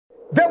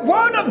The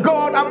word of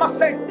God, I must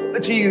say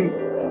to you,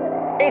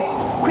 is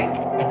quick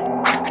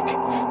and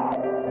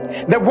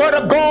active. The word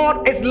of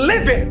God is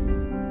living.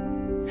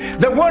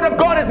 The word of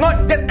God is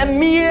not just a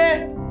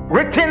mere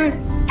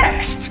written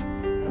text.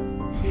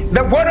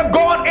 The word of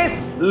God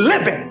is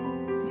living.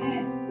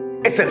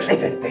 It's a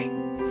living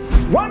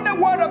thing. When the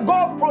word of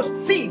God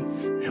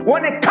proceeds,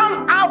 when it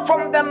comes out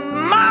from the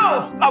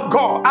mouth of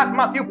God, as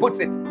Matthew puts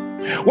it,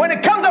 when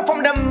it comes out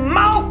from the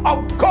mouth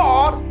of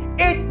God,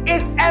 it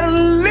is a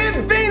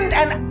living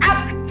and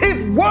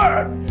active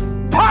word,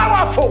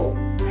 powerful,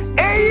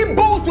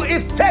 able to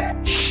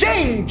effect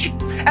change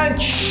and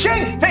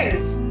change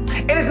things.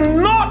 It is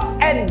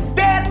not a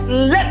dead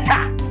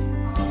letter.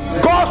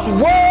 God's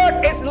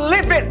word is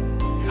living.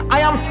 I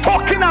am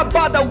talking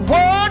about the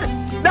word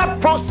that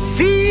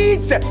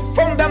proceeds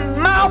from the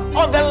mouth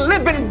of the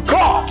living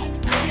God.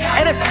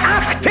 It is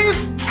active,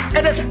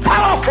 it is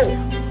powerful.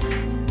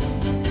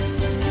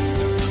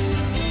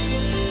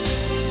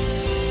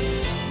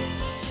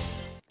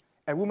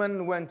 A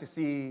woman went to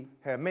see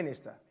her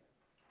minister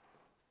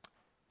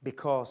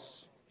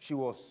because she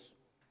was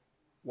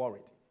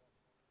worried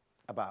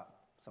about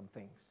some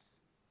things.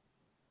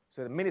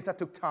 So the minister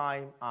took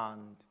time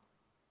and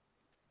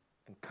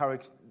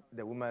encouraged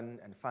the woman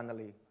and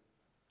finally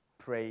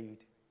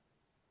prayed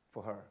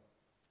for her.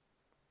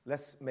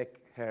 Let's make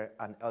her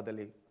an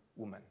elderly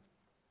woman.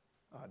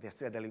 There's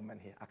still elderly women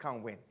here. I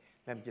can't win.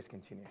 Let me just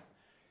continue.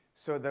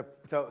 So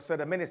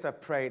the minister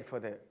prayed for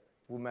the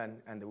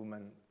woman, and the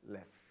woman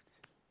left.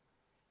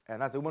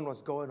 And as the woman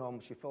was going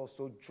home, she felt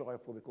so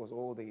joyful because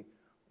all the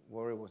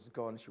worry was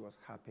gone. She was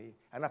happy.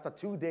 And after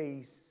 2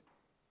 days,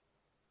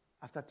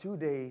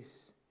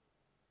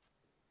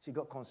 she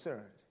got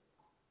concerned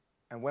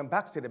and went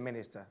back to the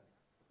minister.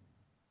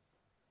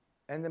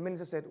 And the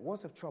minister said,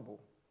 "What's the trouble?"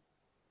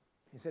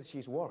 He said,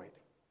 "She's worried."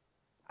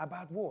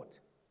 About what?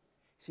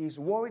 She's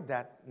worried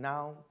that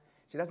now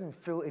she doesn't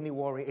feel any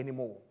worry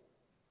anymore.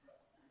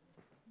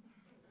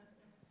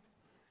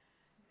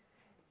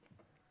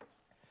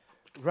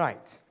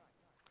 Right.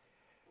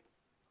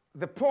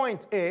 The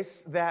point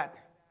is that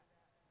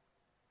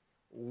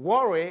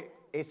worry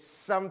is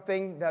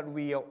something that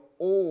we are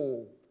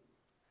all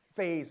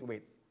faced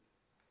with.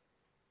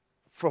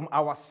 From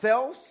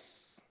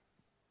ourselves,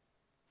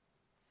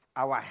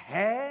 our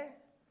hair,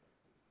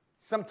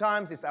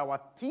 sometimes it's our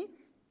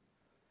teeth.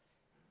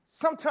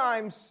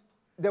 Sometimes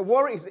the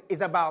worry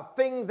is about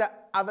things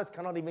that others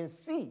cannot even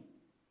see.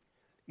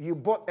 You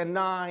bought a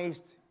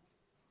nice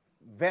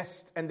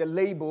vest and the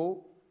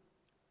label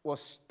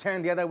was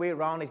turned the other way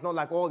around. It's not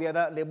like all the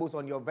other labels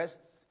on your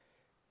vests.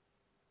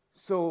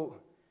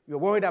 So you're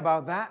worried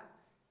about that.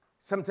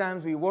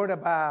 Sometimes we're worried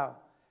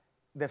about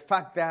the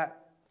fact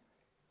that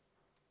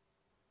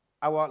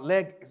our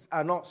legs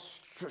are not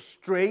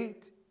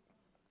straight,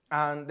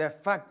 and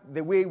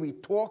the way we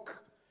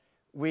talk,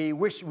 we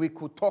wish we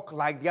could talk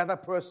like the other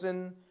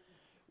person.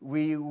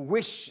 We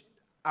wish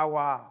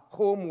our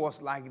home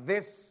was like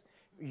this.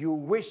 You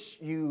wish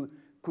you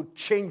could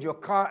change your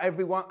car,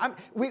 everyone.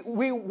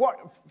 We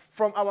work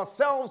from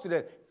ourselves to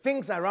the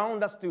things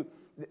around us to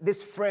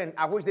this friend.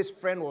 I wish this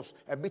friend was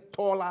a bit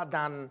taller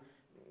than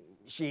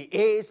she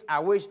is. I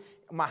wish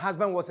my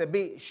husband was a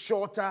bit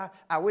shorter.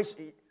 I wish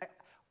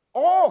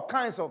all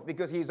kinds of,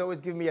 because he's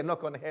always giving me a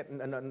knock on the head.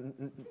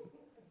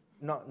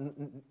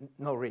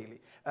 Not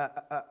really.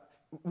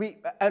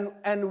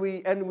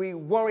 We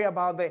worry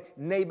about the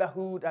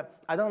neighborhood.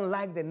 I don't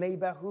like the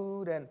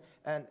neighborhood,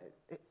 and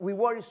we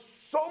worry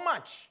so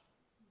much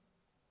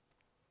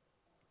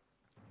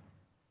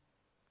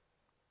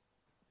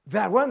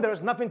that when there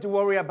is nothing to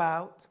worry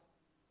about,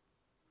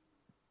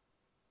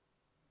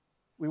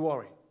 we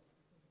worry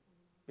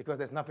because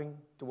there's nothing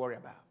to worry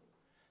about.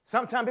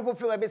 Sometimes people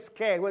feel a bit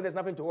scared when there's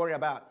nothing to worry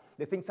about.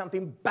 They think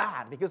something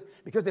bad because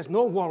there's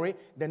no worry,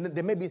 then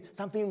there may be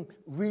something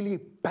really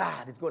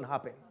bad is going to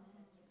happen.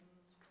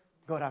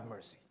 God have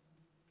mercy.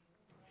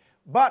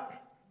 But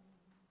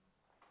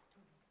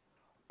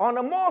on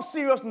a more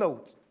serious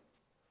note,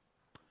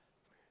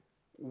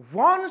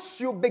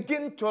 once we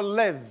begin to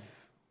live,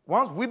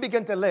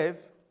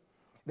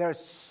 there's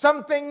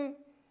something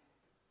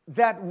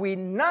that we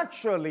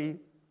naturally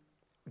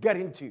get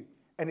into,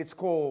 and it's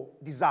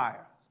called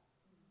desire.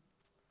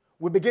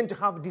 We begin to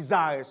have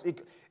desires.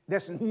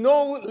 There's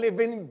no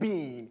living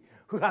being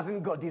who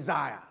hasn't got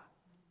desire.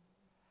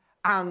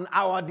 And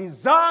our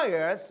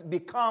desires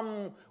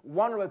become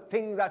one of the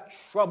things that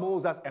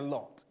troubles us a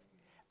lot.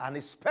 And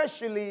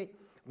especially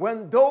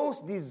when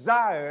those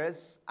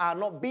desires are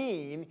not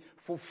being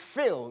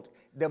fulfilled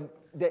the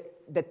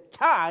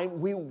time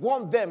we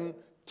want them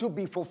to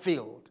be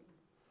fulfilled.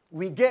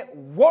 We get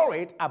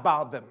worried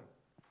about them.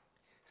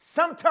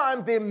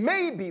 Sometimes they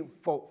may be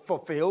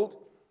fulfilled,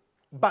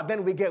 but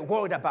then we get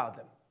worried about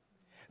them.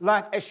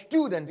 Like a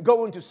student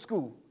going to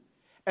school,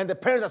 and the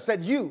parents have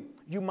said, you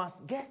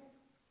must get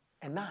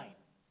a 9,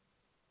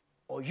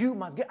 or you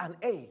must get an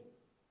A.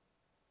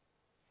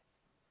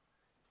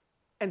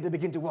 And they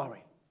begin to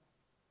worry.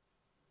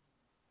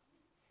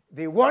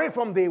 They worry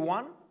from day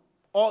one,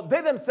 or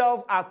they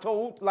themselves are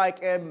told,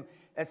 like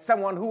as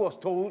someone who was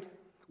told,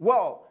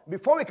 well,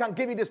 before we can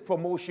give you this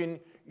promotion,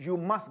 you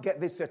must get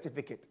this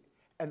certificate.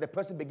 And the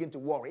person begin to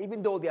worry.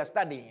 Even though they are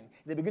studying,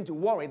 they begin to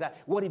worry that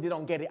what if they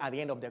don't get it at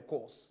the end of their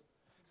course?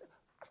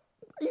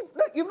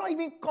 You've not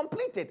even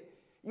completed.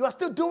 You are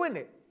still doing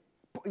it.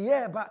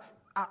 Yeah, but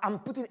I'm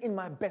putting in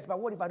my best, but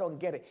what if I don't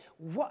get it?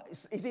 What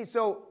is it?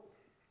 So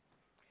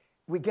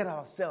we get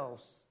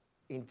ourselves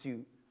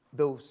into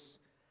those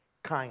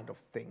kind of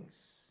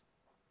things.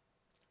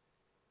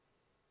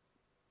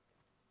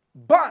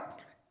 But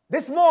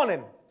this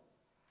morning,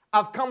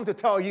 I've come to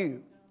tell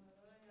you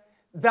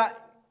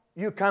that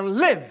you can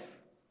live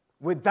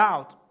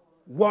without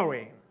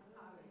worrying.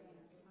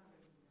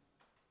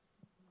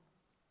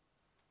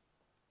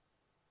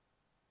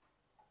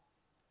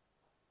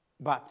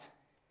 But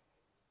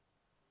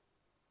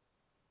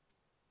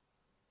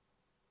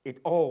it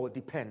all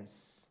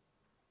depends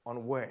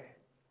on where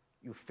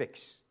you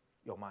fix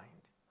your mind.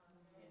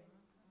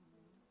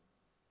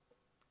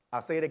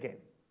 I'll say it again.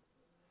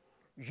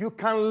 You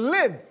can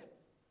live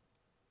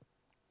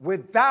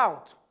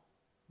without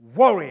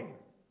worrying.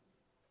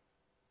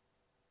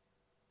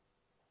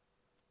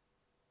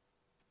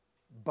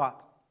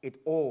 But it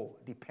all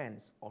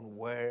depends on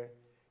where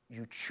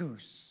you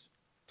choose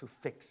to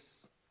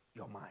fix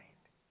your mind.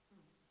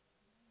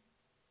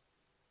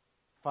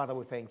 Father,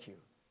 we thank you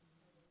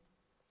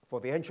for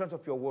the entrance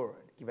of your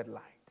word. Give it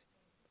light.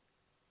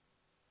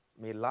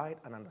 May light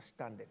and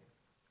understanding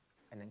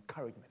and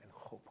encouragement and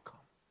hope come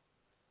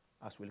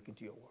as we look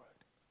into your word.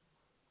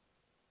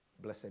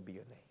 Blessed be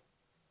your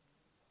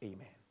name.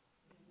 Amen.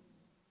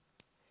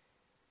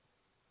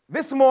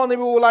 This morning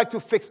we would like to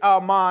fix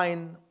our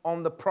mind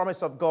on the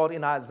promise of God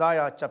in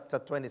Isaiah chapter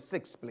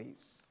 26,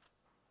 please.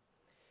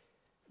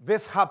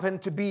 This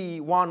happened to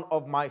be one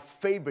of my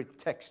favorite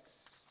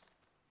texts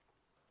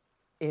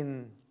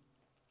in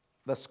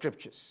the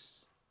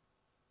scriptures.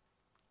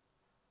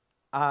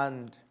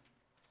 And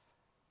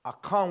I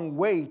can't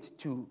wait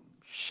to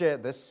share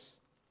this,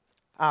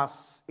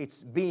 as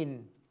it's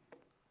been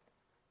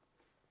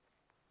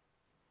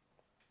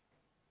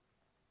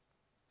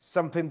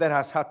something that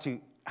has had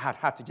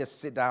to just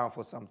sit down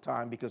for some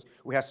time, because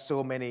we had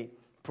so many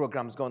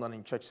programs going on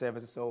in church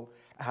services, so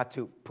I had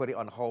to put it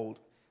on hold.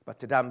 But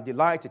today I'm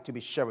delighted to be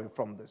sharing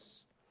from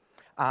this.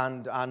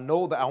 And I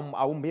know that I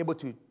won't be able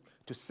to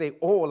say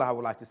all I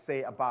would like to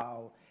say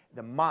about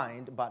the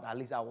mind, but at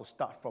least I will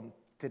start from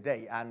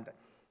today. And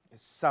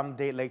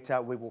someday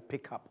later we will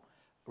pick up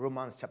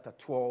Romans chapter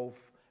 12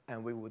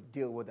 and we will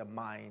deal with the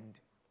mind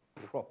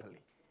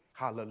properly.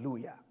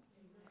 Hallelujah.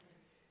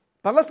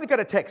 But let's look at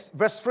the text,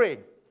 verse 3.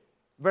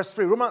 Verse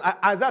 3,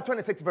 Isaiah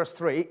 26, verse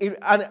 3,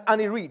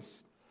 and it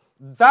reads,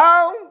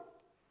 "Thou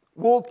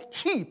wilt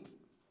keep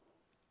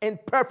in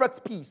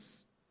perfect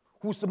peace,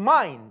 whose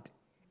mind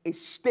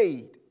is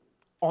stayed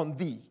on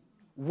thee."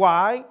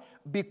 Why?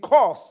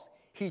 Because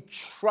he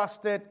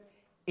trusted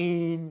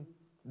in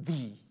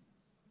thee.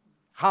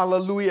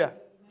 Hallelujah.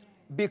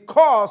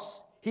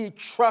 Because he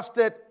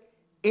trusted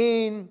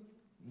in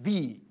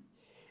thee.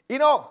 You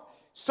know,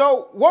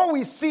 so what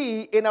we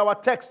see in our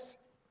text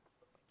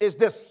is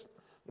this,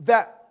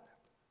 that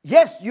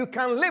yes, you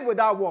can live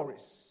without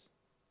worries,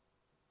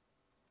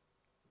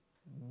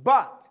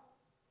 but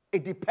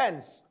it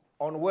depends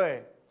on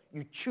where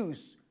you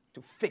choose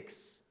to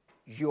fix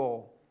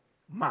your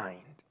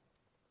mind.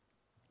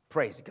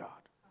 Praise God.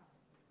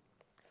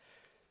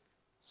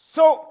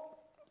 So,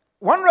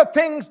 one of the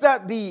things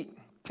that the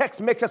text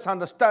makes us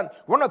understand,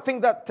 one of the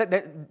things that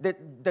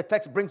the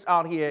text brings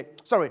out here,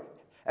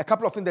 a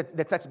couple of things that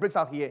the text brings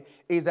out here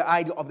is the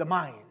idea of the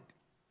mind.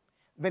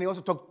 Then he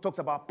also talks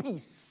about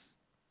peace.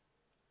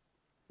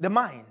 The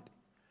mind.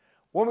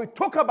 When we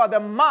talk about the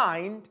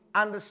mind,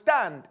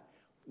 understand,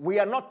 we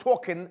are not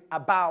talking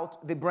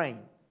about the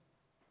brain.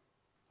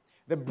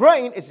 The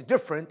brain is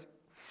different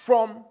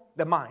from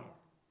the mind.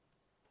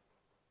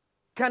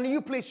 Can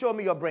you please show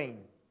me your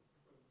brain?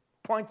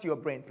 Point to your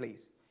brain,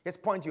 please. Yes,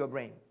 point to your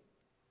brain.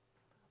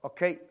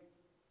 Okay?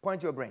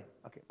 Point to your brain.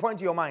 Okay. Point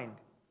to your mind.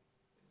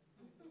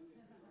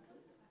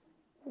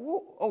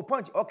 Whoa. Oh,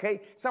 point.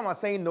 Okay. Some are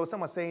saying no,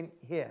 some are saying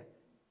here.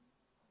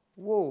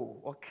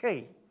 Whoa.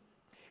 Okay.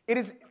 It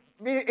is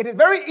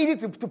very easy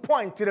to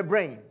point to the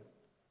brain.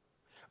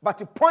 But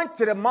to point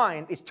to the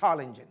mind is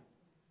challenging.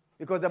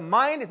 Because the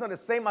mind is not the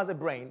same as the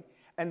brain,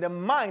 and the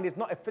mind is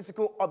not a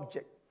physical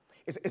object.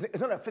 It's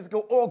not a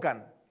physical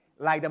organ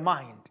like the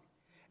mind.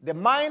 The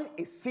brain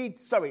is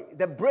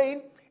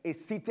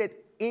seated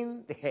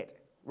in the head,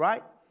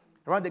 right?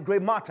 Around the gray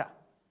matter.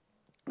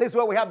 This is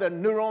where we have the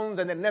neurons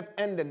and the nerve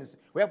endings.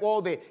 We have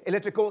all the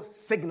electrical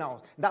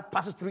signals that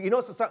passes through. You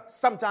know,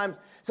 sometimes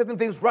certain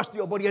things rush to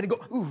your body and you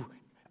go, ooh,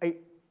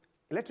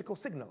 electrical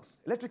signals.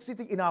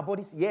 Electricity in our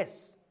bodies,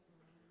 yes.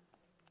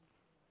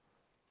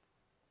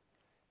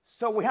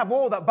 So we have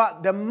all that,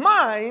 but the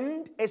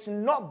mind is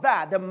not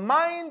that. The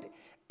mind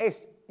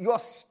is your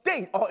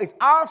state, or is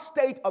our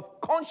state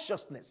of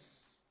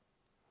consciousness.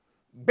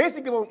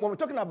 Basically, when we're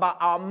talking about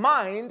our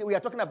mind, we are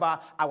talking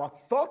about our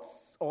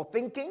thoughts or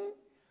thinking,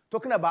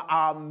 talking about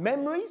our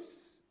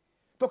memories,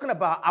 talking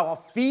about our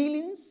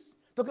feelings,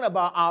 talking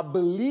about our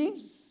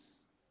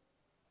beliefs.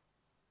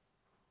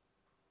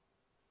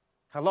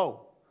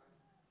 Hello.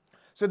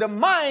 So the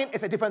mind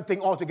is a different thing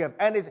altogether.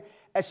 And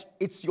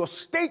it's your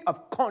state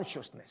of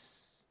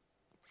consciousness,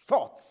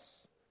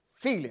 thoughts,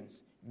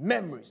 feelings,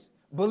 memories,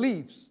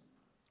 beliefs,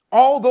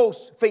 all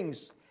those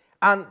things,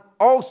 and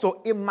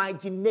also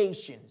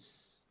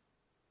imaginations.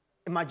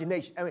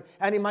 Imagination.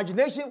 And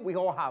imagination we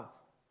all have.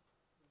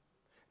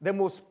 The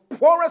most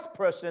poorest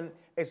person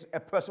is a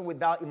person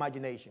without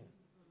imagination.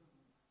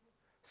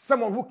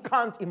 Someone who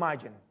can't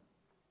imagine.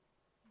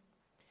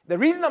 The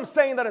reason I'm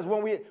saying that is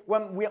when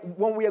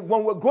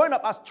we're growing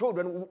up as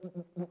children,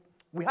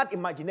 we had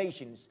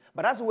imaginations.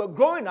 But as we were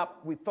growing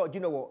up, we thought, you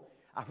know what?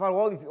 I've had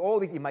all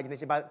these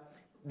imaginations, but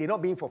they're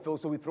not being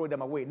fulfilled, so we throw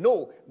them away.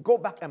 No, go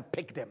back and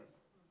pick them.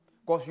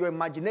 Because your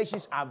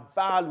imaginations are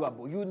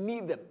valuable. You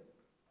need them.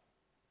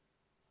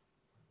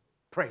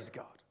 Praise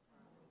God.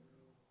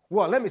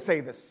 Well, let me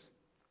say this,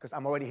 because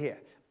I'm already here.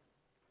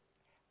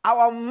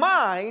 Our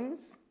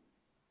minds...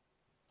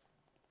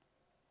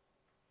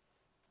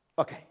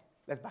 Okay,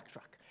 let's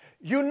backtrack.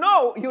 You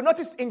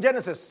notice in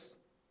Genesis,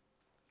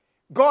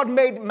 God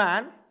made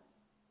man,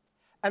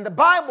 and the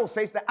Bible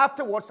says that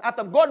afterwards,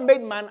 after God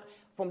made man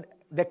from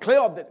the clay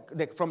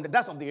from the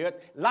dust of the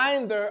earth,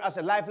 lying there as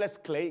a lifeless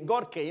clay,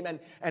 God came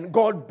and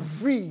God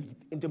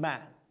breathed into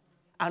man,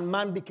 and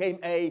man became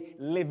a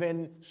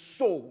living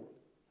soul.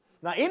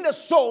 Now, in the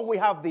soul, we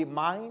have the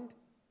mind,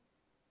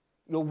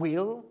 your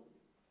will,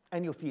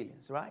 and your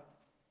feelings, right?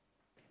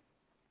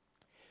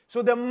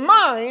 So the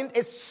mind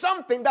is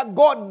something that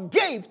God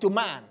gave to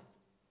man.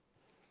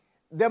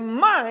 The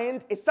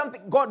mind is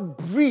something God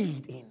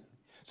breathed in.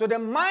 So the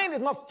mind is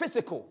not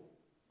physical.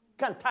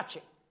 Can't touch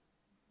it.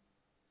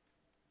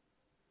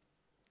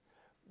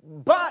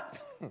 But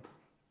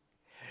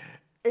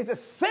it's the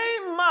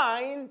same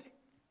mind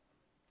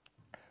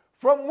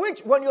from which,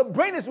 when your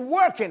brain is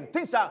working,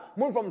 things are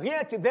moving from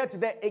here to there,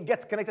 it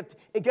gets connected,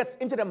 it gets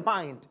into the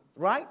mind,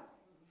 right?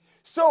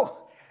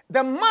 So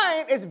the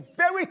mind is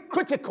very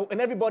critical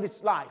in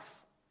everybody's life.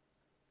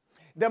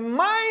 The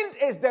mind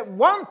is the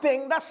one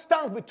thing that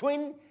stands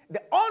between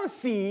the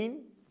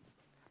unseen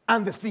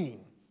and the seen.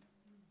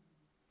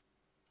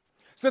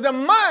 So the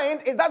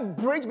mind is that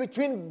bridge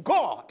between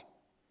God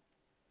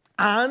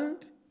and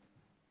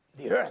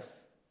the earth.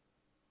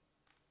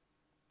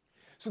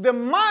 So the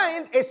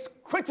mind is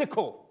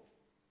critical.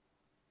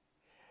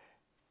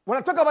 When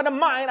I talk about the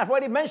mind, I've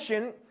already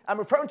mentioned, I'm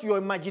referring to your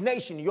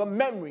imagination, your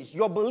memories,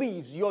 your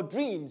beliefs, your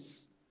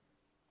dreams,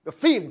 your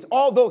feelings,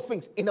 all those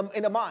things in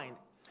the mind.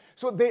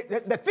 So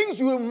the things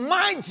you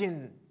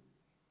imagine,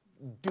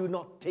 do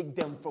not take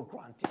them for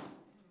granted.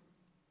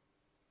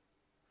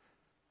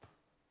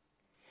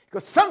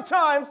 Because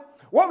sometimes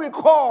what we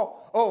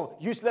call,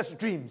 useless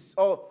dreams,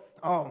 or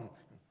I'm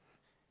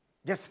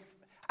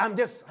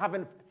just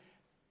having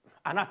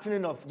an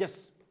afternoon of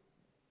just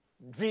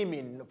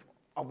dreaming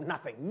of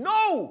nothing.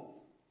 No!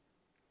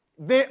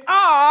 They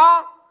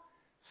are,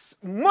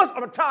 most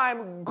of the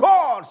time,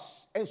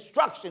 God's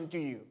instruction to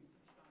you.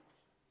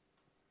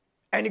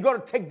 And you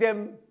got to take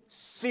them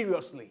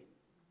seriously.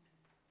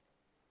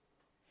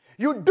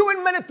 You're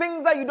doing many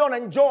things that you don't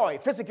enjoy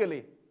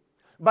physically,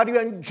 but you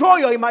enjoy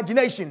your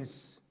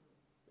imaginations.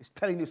 It's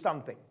telling you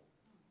something.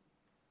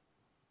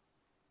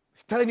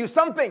 It's telling you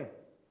something.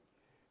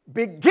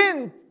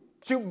 Begin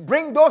to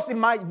bring those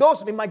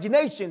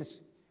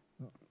imaginations.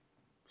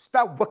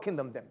 Start working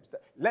them.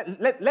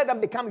 Let them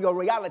become your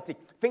reality.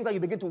 Things that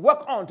you begin to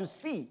work on to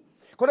see.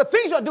 Because the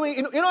things you're doing,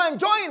 you're not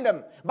enjoying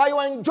them, but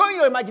you're enjoying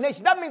your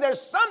imagination. That means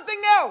there's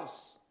something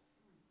else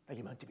that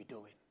you're meant to be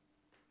doing.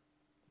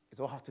 It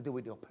all has to do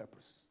with your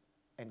purpose.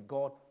 And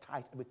God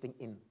ties everything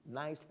in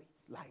nicely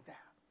like that.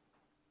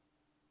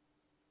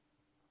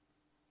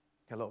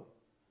 Hello.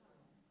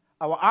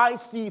 Our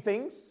eyes see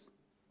things,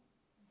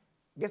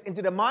 gets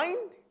into the mind,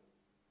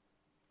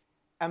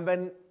 and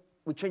then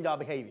we change our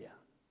behavior.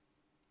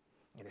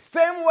 In the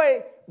same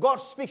way, God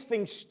speaks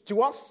things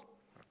to us,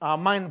 our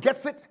mind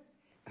gets it,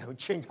 and we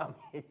change our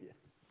behavior.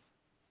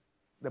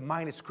 The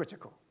mind is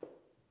critical.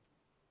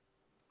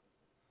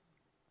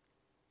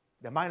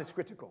 The mind is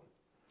critical.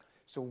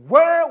 So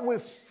where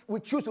we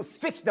choose to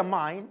fix the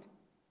mind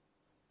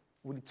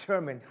will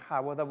determine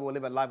whether we will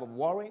live a life of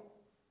worry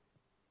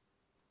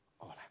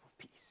or a life of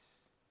peace.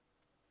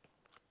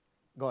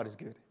 God is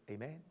good.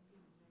 Amen.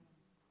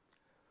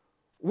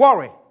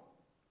 Worry.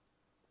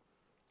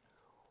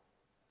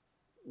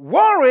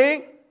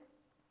 Worry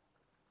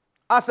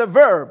as a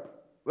verb.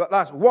 Well,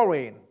 that's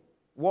worrying.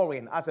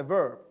 Worrying as a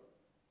verb.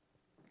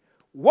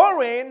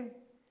 Worrying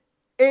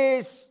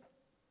is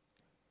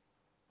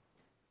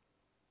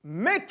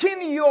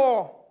making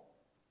your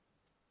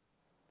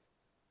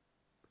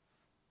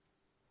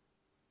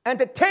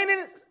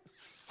entertaining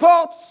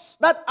thoughts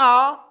that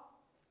are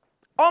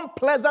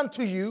unpleasant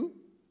to you,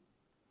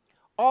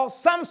 or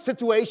some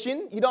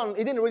situation you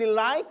didn't really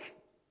like,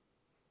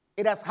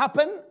 it has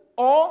happened,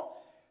 or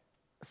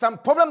some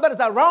problem that is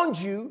around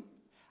you,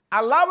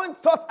 allowing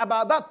thoughts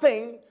about that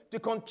thing to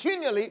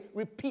continually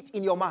repeat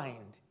in your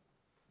mind.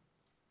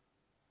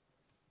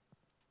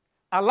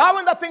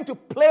 allowing that thing to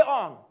play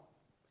on.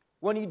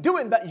 When you're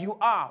doing that, you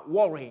are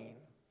worrying.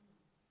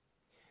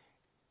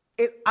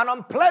 It's an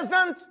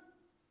unpleasant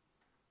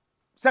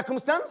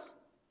circumstance,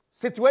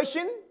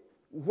 situation,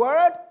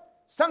 word,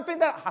 something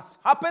that has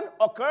happened,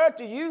 occurred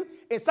to you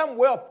in some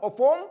way or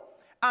form,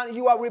 and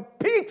you are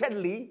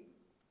repeatedly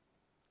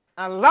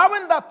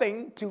allowing that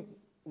thing to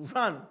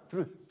run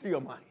through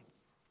your mind.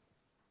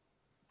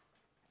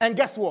 And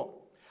guess what?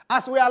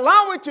 As we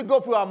allow it to go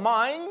through our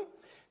mind,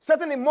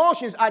 certain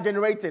emotions are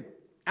generated.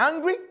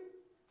 Angry,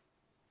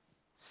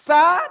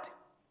 sad,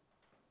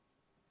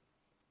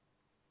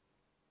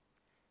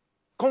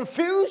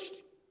 confused,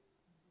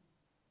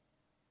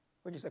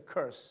 which is a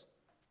curse.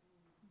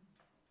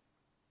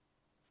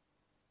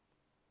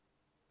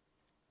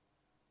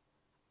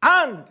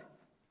 And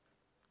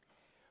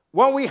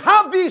when we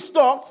have these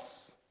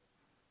thoughts,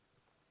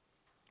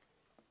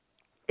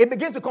 it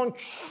begins to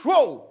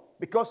control.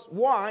 Because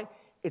why?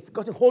 It's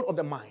gotten hold of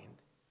the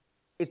mind.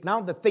 It's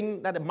now the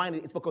thing that the mind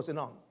is focusing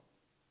on.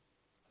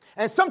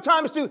 And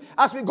sometimes too,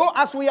 as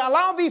we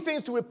allow these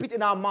things to repeat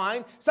in our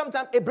mind,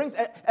 sometimes it brings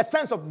a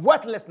sense of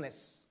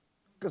worthlessness.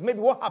 Because maybe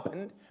what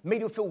happened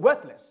made you feel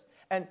worthless.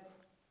 And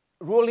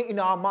rolling in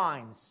our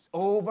minds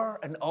over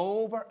and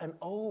over and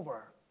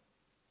over.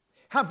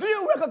 Have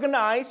you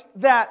recognized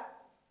that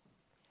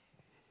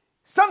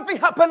something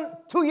happened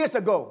 2 years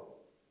ago?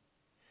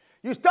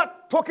 You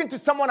start talking to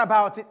someone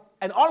about it,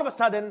 and all of a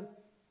sudden,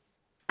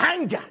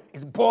 anger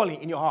is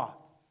boiling in your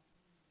heart.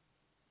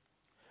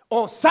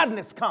 Or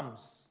sadness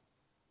comes.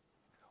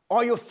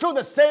 Or you feel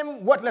the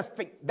same worthless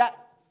thing. That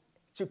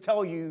should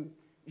tell you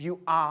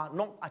you are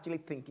not actually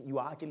thinking, you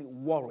are actually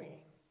worrying.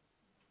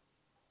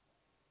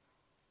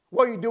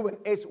 What you're doing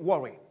is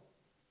worrying.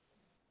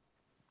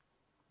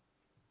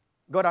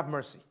 God have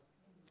mercy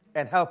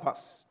and help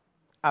us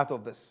out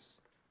of this.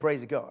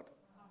 Praise God.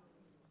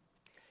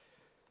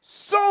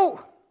 So,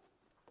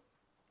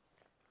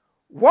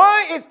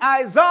 why is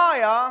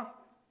Isaiah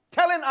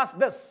telling us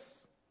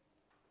this?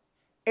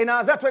 In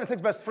Isaiah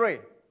 26 verse 3.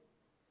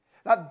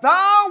 That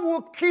thou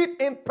wilt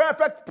keep in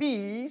perfect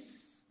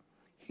peace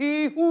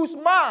he whose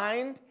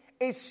mind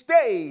is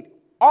stayed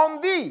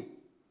on thee.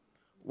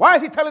 Why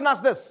is he telling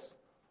us this?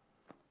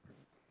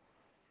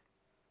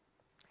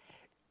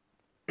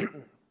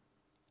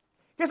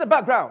 Here's the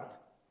background.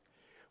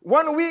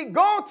 When we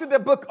go to the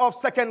book of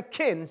 2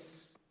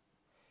 Kings,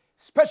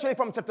 especially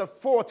from chapter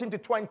 14 to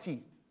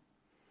 20,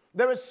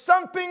 there is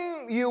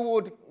something you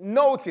would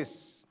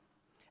notice.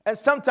 And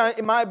sometimes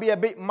it might be a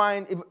bit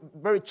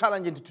very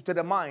challenging to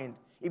the mind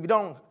if you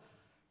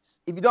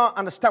don't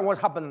understand what's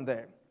happening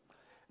there.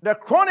 The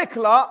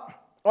chronicler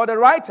or the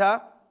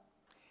writer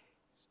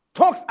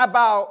talks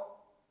about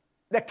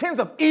the kings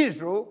of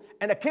Israel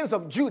and the kings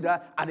of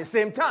Judah at the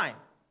same time.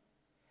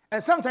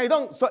 And sometimes you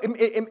don't, so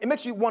it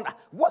makes you wonder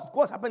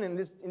what's happening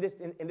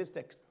in this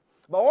text.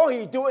 But all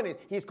he's doing is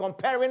he's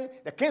comparing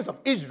the kings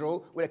of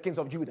Israel with the kings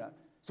of Judah.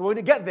 So when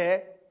you get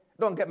there,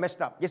 don't get messed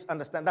up. Just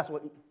understand that's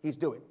what he's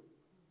doing.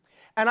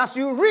 And as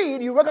you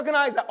read, you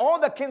recognize that all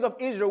the kings of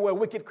Israel were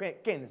wicked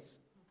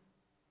kings.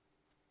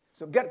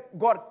 So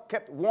God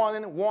kept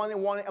warning,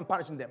 and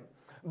punishing them.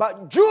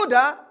 But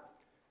Judah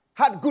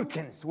had good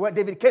kings, where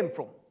David came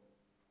from.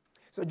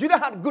 So Judah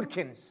had good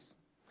kings.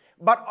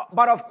 But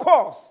of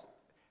course,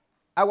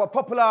 our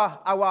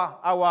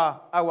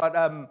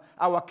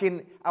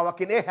king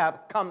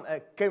Ahab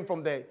came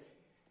from the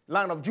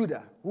land of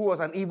Judah, who was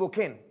an evil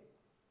king.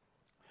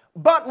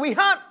 But we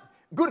had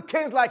good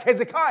kings like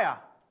Hezekiah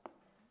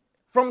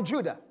from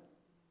Judah.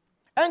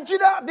 And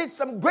Judah did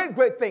some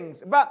great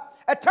things. But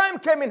a time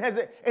came in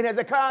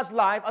Hezekiah's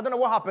life, I don't know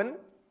what happened,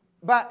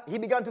 but he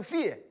began to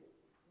fear.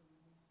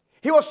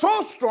 He was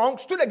so strong,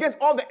 stood against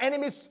all the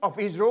enemies of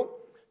Israel,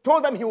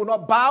 told them he would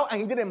not bow, and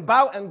he didn't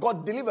bow, and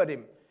God delivered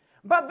him.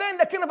 But then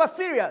the king of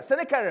Assyria,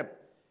 Sennacherib,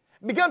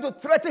 began to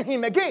threaten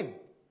him again.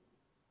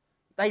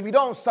 That if you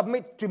don't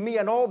submit to me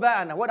and all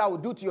that, and what I will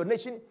do to your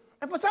nation.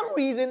 And for some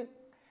reason,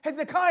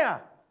 Hezekiah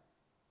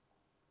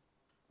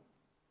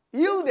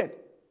yielded.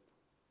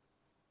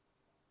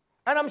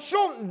 And I'm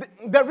sure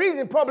the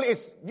reason probably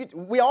is,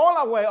 we are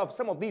all aware of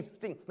some of these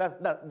things,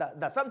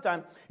 that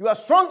sometimes you are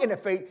strong in the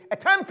faith, a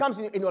time comes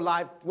in your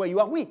life where you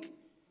are weak,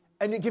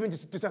 and you're given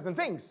to certain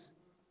things.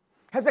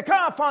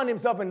 Hezekiah found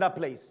himself in that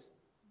place.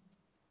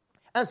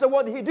 And so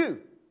what did he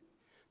do?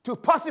 To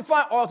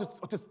pacify or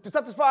to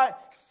satisfy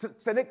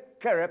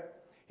Sennacherib,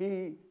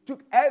 he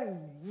took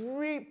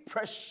every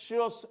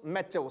precious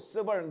metal,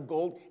 silver and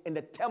gold, in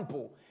the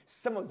temple.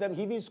 Some of them,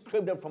 he even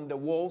scraped them from the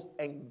walls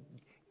and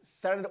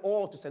surrendered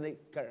all to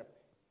Sennacherib.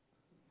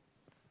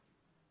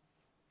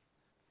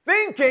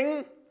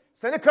 Thinking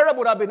Sennacherib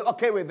would have been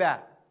okay with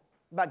that.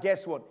 But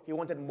guess what? He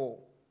wanted more.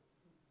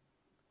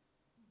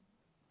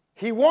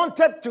 He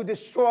wanted to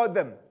destroy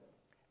them.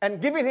 And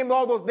giving him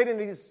all those, they didn't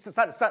really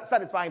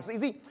satisfy him. So you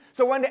see,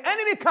 so when the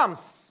enemy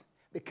comes,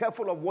 be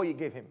careful of what you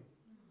give him.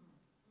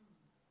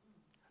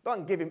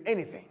 Don't give him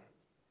anything.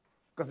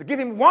 Because to give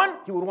him one,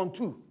 he would want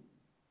two.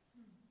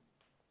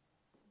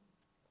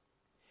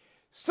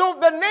 So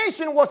the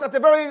nation was at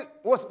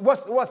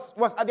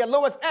at their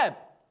lowest ebb.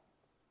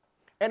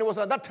 And it was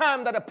at that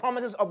time that the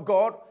promises of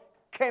God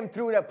came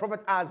through the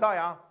prophet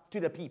Isaiah to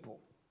the people.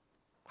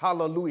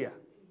 Hallelujah.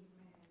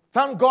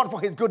 Thank God for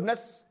his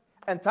goodness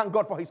and thank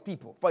God for his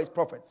people, for his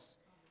prophets.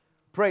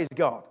 Praise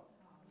God.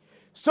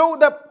 So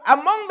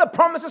among the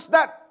promises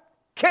that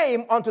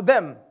came unto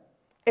them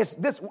is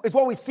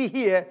what we see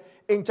here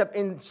in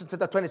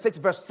chapter 26,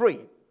 verse 3,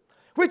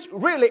 which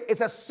really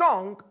is a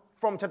song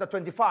from chapter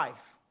 25.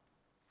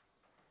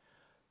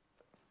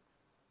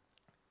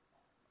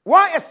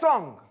 Why a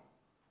song?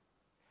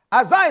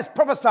 Isaiah is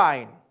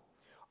prophesying.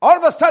 All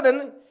of a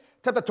sudden,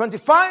 chapter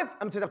 25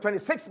 and chapter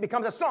 26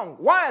 becomes a song.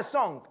 Why a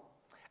song?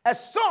 A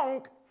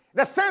song,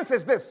 the sense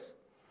is this.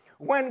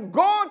 When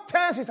God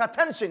turns his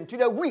attention to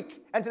the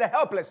weak and to the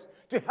helpless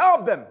to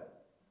help them,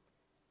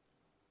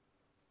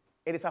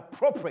 it is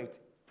appropriate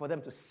for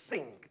them to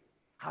sing.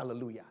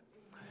 Hallelujah.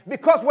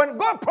 Because when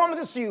God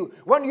promises you,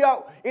 when you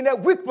are in a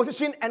weak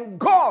position and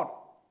God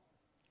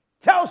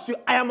tells you,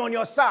 I am on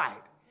your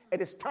side,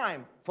 it is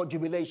time for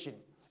jubilation.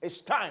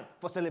 It's time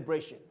for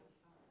celebration.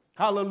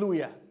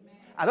 Hallelujah.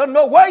 Amen. I don't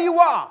know where you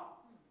are,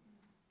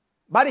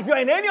 but if you're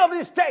in any of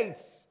these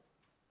states,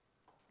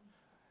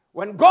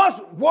 when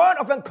God's word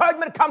of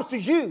encouragement comes to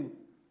you,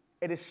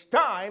 it is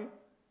time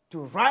to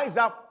rise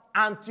up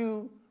and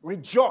to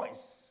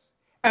rejoice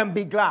and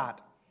be glad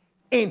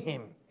in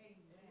him.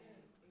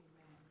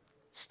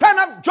 Stand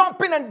up,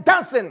 jumping and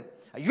dancing.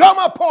 You are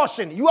my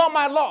portion. You are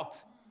my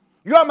lot.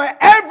 You are my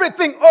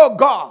everything, oh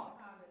God.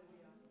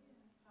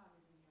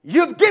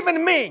 You've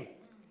given me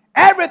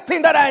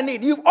everything that I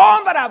need. You've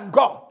all that I've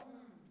got.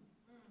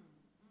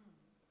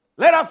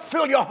 Let us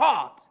fill your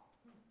heart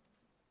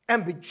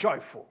and be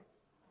joyful.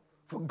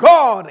 For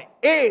God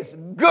is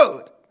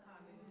good.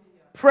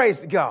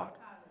 Praise God.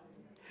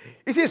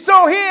 You see,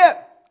 so here,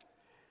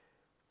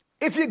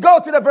 if you go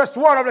to the verse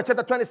 1 of the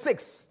chapter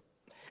 26,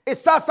 it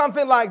says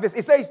something like this.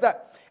 It says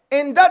that,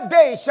 in that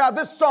day shall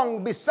this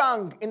song be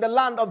sung in the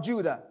land of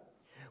Judah.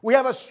 We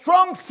have a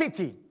strong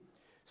city.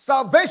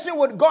 Salvation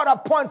would God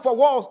appoint for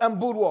walls and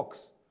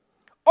bulwarks.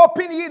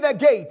 Open ye the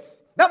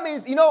gates. That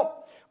means,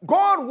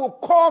 God will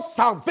cause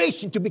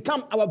salvation to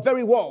become our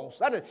very walls.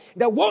 That is,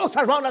 the walls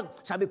around us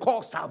shall be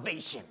called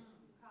salvation.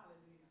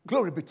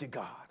 Glory be to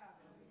God.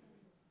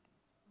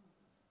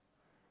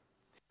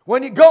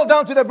 When you go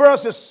down to the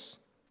verses,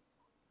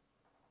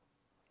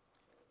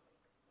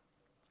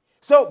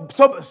 so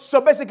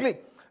basically,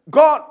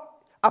 God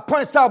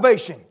appoints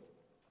salvation.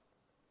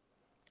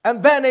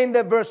 And then in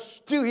the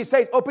verse 2, he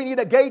says, open ye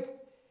the gate,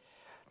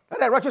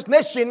 that a righteous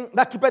nation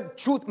that keepeth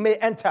truth may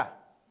enter.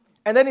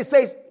 And then he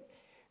says,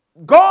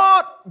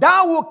 God,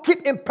 thou wilt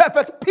keep in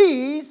perfect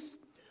peace,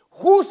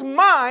 whose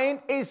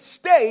mind is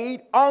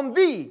stayed on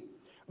thee,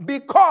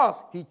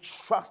 because he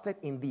trusted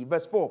in thee.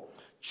 Verse 4,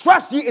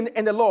 trust ye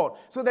in the Lord.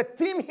 So the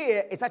theme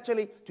here is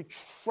actually to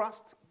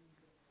trust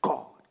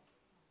God.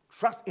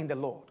 Trust in the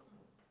Lord.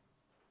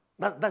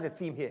 That's the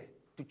theme here,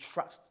 to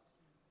trust.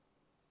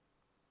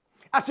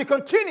 As you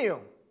continue,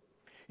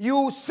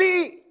 you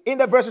see in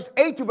the verses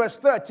 8 to verse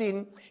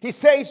 13, he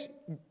says,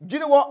 do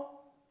you know what?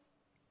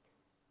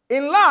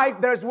 In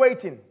life, there's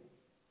waiting.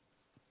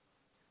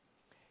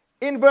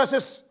 In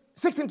verses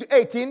 16 to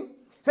 18, it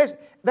says,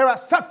 there are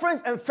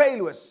sufferings and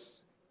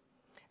failures.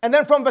 And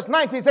then from verse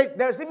 19, it says,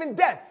 there's even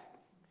death.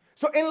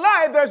 So in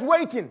life, there's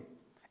waiting.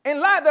 In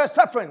life, there's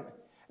suffering.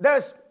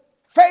 There's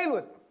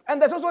failures.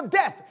 And there's also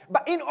death.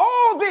 But in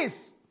all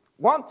this,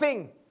 one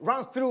thing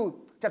runs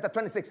through chapter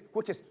 26,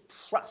 which is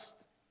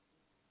trust.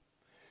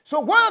 So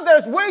while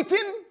there's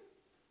waiting,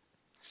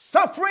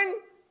 suffering,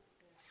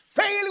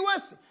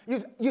 failures,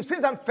 you've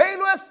seen some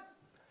failures,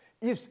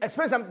 you've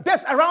experienced some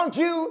deaths around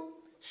you,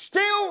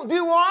 still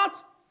do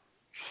what?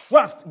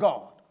 Trust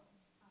God.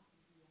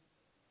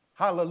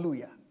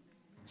 Hallelujah.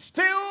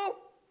 Still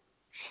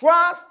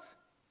trust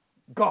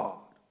God.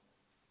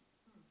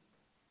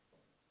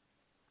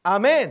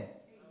 Amen.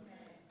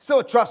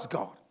 Still trust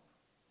God.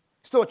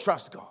 Still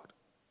trust God.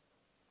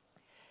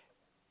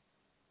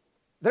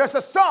 There's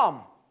a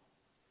psalm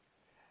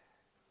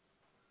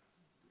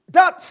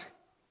that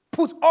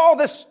puts all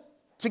this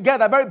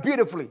together very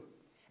beautifully.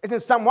 It's in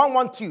Psalm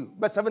 112,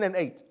 verse 7 and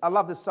 8. I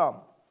love this psalm.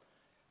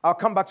 I'll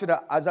come back to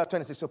the Isaiah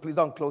 26, so please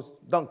don't close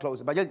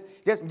it. But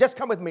just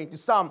come with me to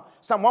Psalm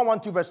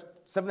 112, verse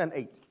 7 and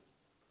 8.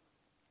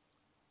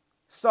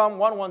 Psalm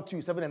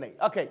 112, 7 and 8.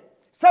 Okay,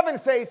 7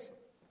 says,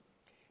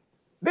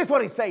 this is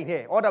what he's saying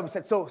here, all that we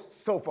said so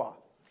far.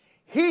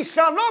 He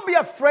shall not be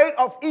afraid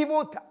of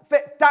evil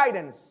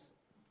tidings.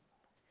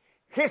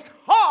 His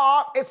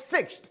heart is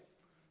fixed,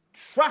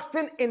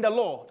 trusting in the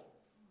Lord.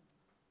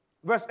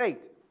 Verse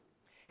 8.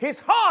 His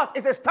heart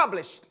is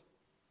established.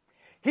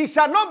 He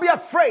shall not be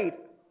afraid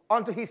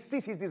until he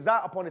sees his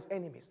desire upon his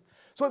enemies.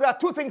 So there are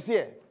two things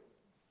here.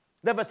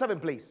 The verse 7,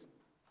 please.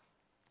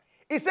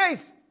 It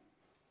says,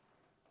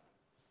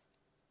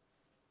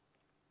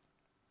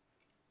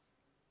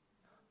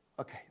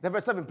 okay, the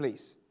verse 7,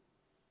 please.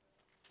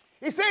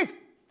 It says,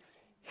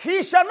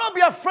 he shall not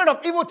be afraid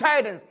of evil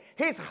tidings.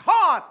 His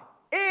heart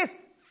is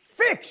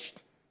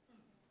fixed.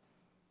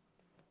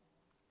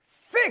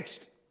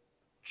 Fixed.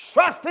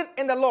 Trusting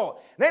in the Lord.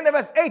 Then in the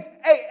verse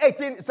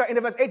 18, in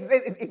the verse 8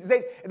 it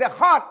says, the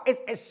heart is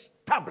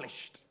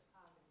established.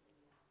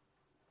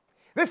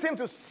 This seems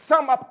to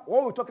sum up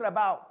what we're talking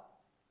about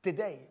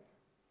today.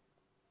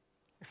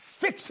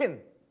 Fixing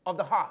of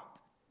the heart.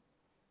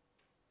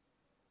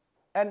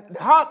 And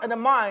the heart and the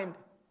mind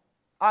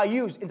are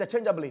used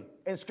interchangeably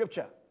in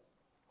Scripture.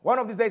 One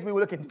of these days we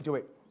will look into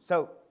it.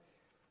 So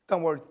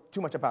don't worry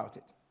too much about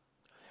it.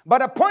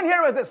 But the point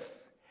here is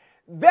this,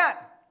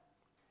 that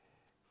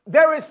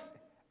there is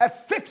a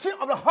fixing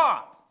of the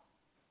heart,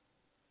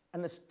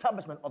 an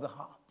establishment of the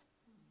heart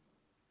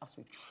as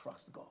we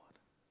trust God.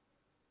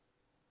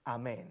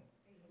 Amen. Amen.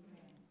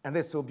 And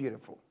that's so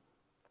beautiful.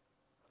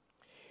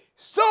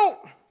 So,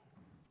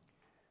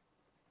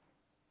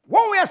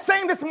 what we are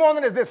saying this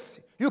morning is this: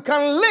 you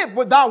can live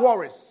without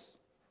worries.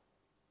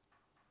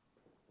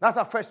 That's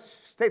our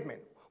first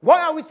statement.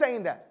 Why are we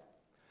saying that?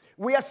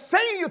 We are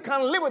saying you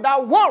can live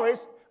without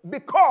worries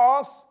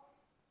because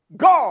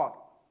God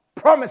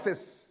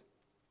promises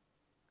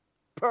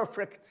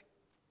perfect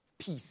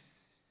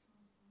peace.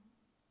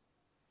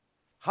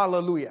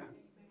 Hallelujah.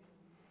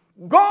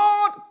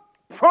 God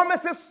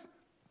promises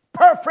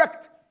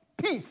perfect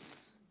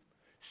peace.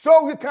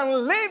 So you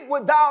can live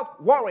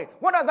without worry.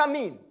 What does that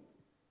mean?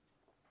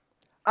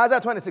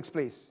 Isaiah 26,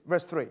 please.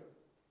 Verse 3.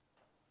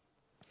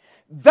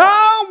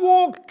 Thou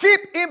wilt keep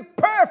in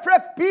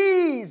perfect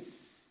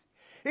peace.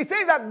 He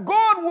says that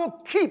God will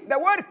keep. The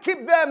word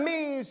keep there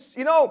means,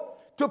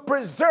 to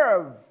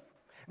preserve.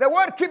 The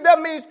word keep there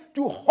means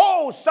to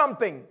hold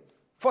something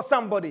for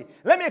somebody.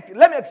 Let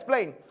me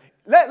explain.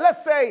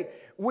 Let's say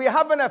we're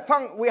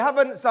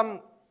having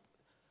some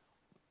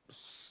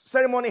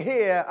ceremony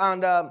here,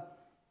 and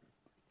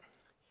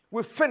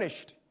we've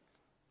finished,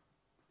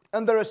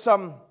 and there is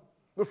some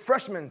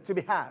refreshment to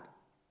be had,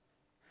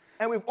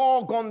 and we've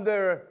all gone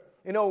there,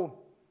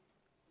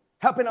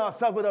 helping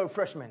ourselves with our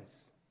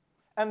refreshments.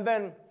 And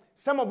then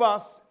some of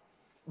us,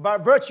 by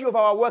virtue of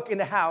our work in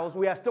the house,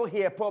 we are still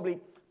here probably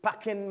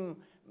packing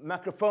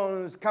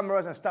microphones,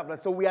 cameras, and stuff like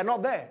that. So we are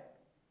not there.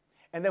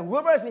 And then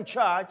whoever is in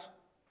charge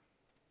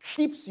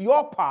keeps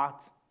your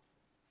part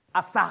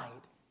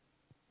aside.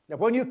 That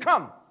when you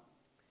come,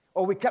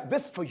 we kept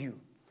this for you.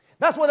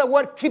 That's what the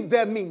word keep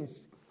there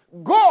means.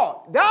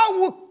 God, thou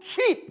will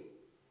keep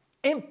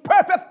in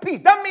perfect peace.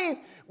 That means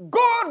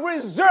God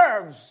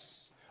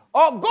reserves,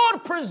 or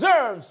God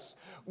preserves,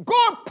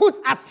 God puts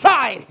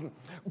aside,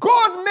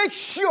 God makes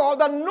sure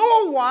that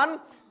no one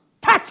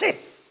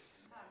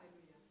touches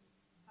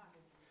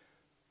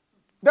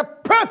the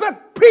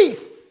perfect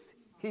peace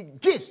He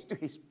gives to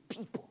His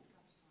people.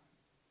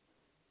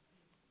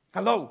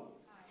 Hello?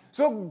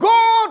 So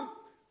God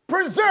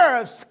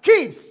preserves,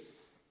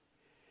 keeps,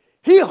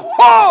 He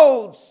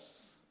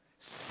holds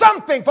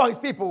something for His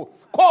people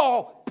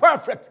called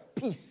perfect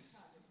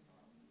peace.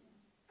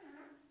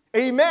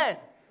 Amen.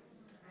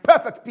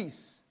 Perfect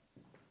peace.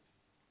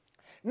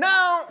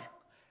 Now,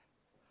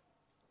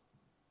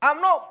 I'm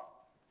not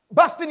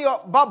busting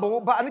your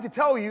bubble, but I need to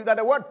tell you that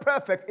the word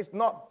perfect is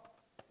not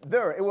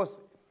there.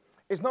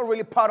 It's not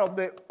really part of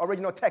the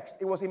original text.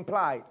 It was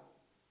implied.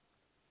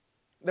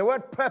 The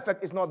word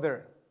perfect is not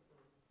there.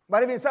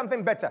 But even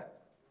something better.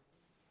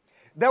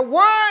 The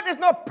word is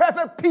not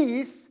perfect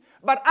peace,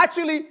 but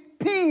actually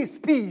peace,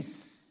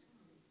 peace.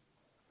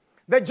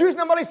 The Jews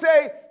normally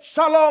say,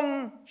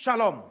 shalom,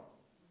 shalom.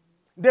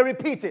 They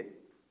repeat it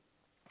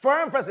for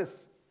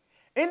emphasis,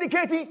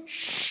 indicating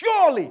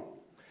surely.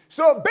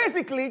 So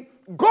basically,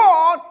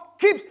 God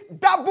keeps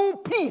double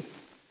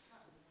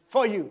peace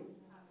for you.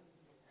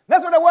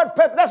 That's what the word,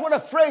 that's what the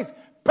phrase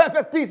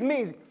perfect peace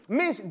means. It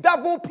means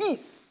double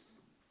peace.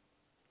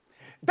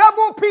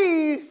 Double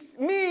peace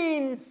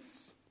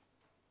means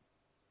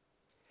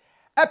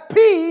a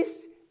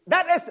peace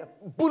that is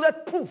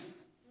bulletproof.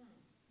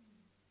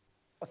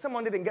 Or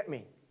someone didn't get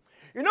me.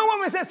 You know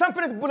when we say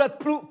something is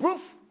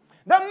bulletproof,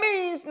 that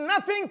means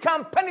nothing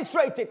can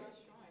penetrate it.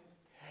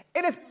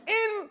 It is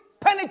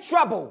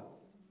impenetrable.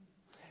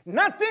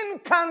 Nothing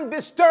can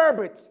disturb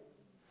it.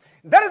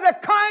 That is the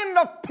kind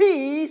of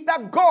peace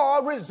that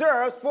God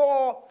reserves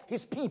for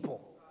His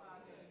people.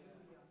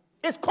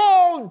 It's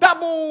called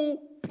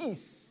double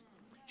peace.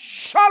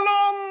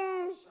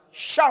 Shalom,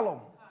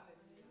 shalom.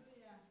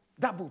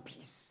 Double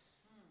peace.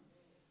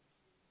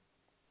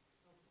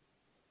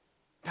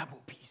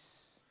 Double peace.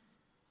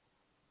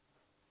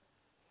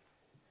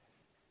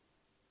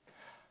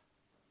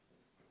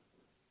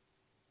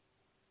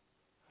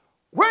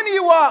 When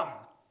you are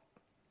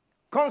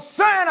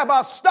concerned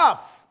about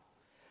stuff,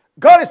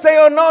 God is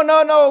saying,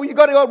 oh, no, you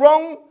got to go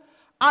wrong.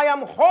 I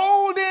am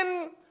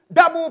holding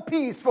double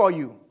peace for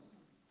you.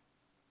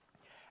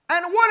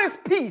 And what is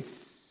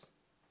peace?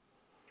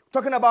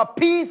 Talking about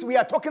peace, we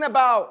are talking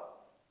about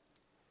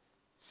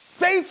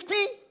safety.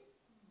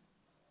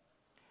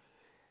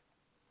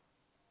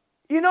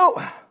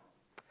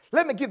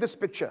 Let me give this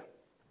picture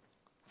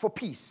for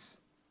peace.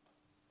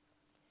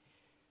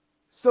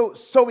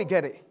 So we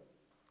get it.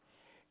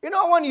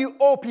 When you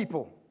owe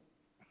people,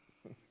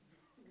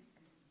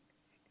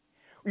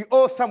 You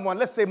owe someone,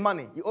 let's say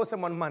money. You owe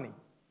someone money.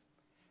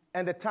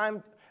 And the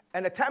time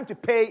to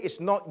pay is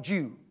not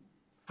due.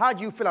 How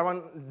do you feel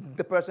around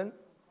the person?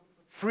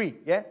 Free,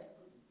 yeah?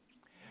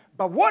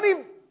 But what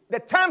if the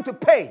time to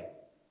pay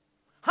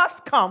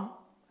has come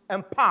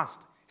and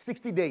passed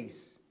 60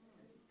 days?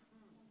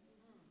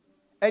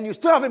 And you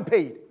still haven't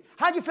paid.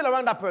 How do you feel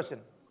around that person?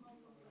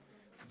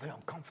 Very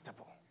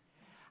uncomfortable.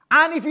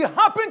 And if you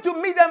happen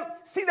to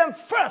see them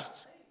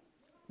first,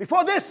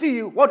 before they see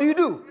you, what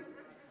do?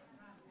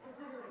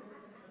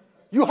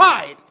 You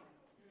hide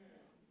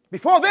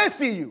before they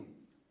see you.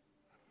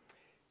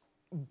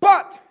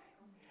 But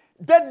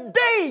the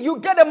day you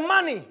get the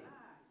money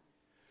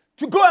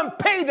to go and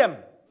pay them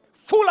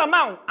full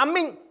amount,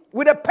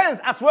 with the pence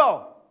as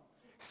well,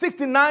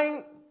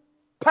 69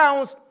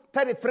 pounds,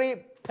 33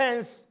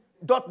 pence, ...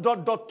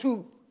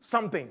 2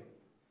 something.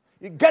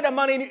 You get the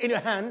money in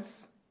your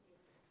hands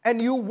and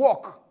you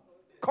walk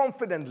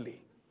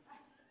confidently.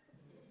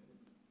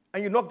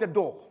 And you knock the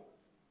door.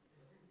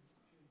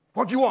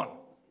 What do you want?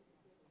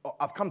 Oh,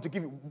 I've come to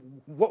give you.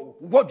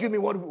 What do you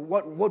mean?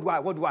 What do I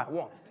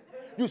want?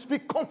 You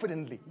speak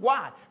confidently.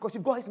 Why? Because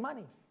you've got his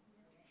money.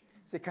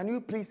 Say, can you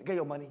please get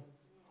your money?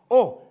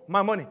 Oh,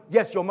 my money.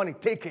 Yes, your money.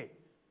 Take it.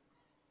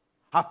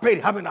 I've paid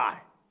it, haven't I?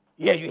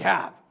 Yes, you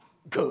have.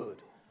 Good.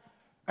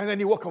 And then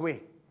you walk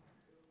away.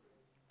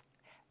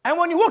 And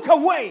when you walk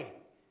away,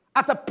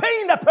 after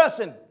paying the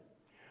person,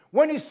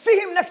 when you see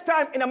him next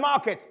time in the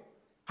market,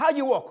 how do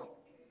you walk?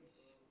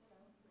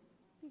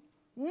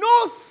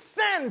 No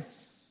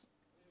sense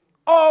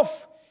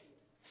of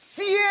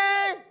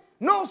fear,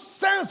 no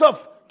sense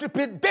of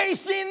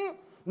trepidation,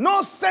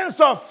 no sense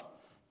of,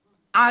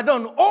 I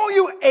don't owe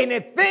you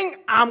anything,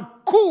 I'm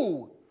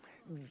cool.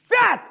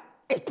 That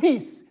is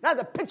peace. That's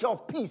a picture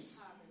of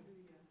peace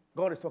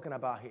God is talking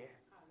about here.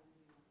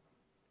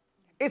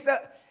 It's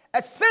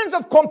a sense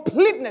of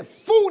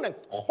completeness, fullness,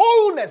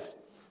 wholeness,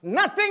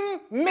 nothing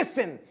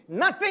missing,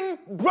 nothing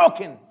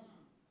broken.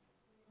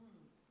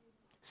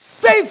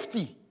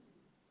 Safety.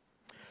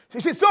 You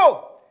see,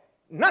 so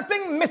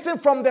nothing missing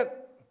from the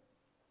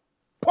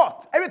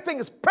pot. Everything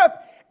is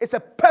perfect. It's a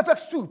perfect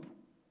soup.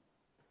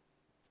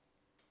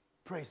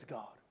 Praise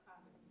God.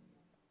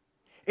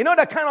 You know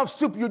that kind of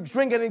soup you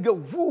drink and you go,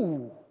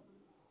 whoo.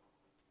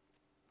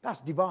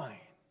 That's divine.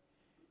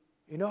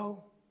 You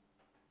know?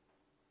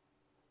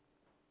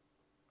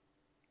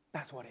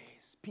 That's what it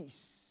is.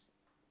 Peace.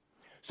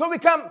 So we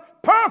can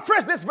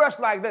paraphrase this verse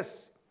like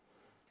this.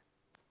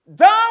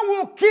 Thou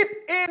will keep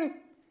in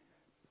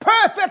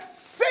perfect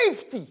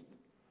safety.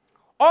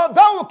 Or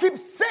thou will keep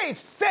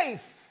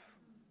safe.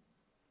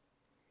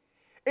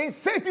 In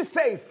safety,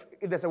 safe,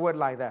 if there's a word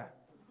like that.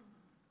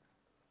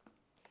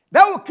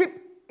 Thou will keep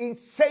in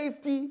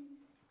safety,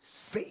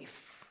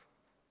 safe.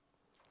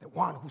 The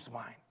one whose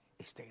mind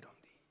is stayed on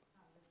thee.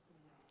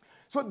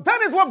 So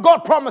that is what God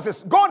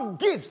promises. God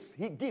gives.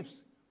 He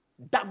gives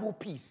double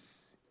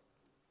peace.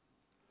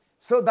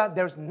 So that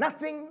there's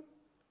nothing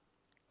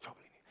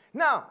troubling you.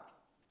 Now,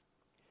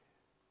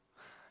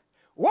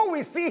 what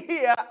we see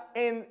here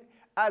in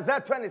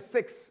Isaiah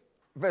 26,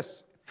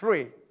 verse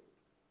 3,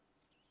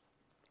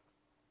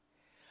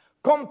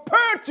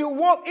 compared to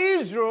what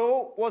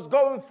Israel was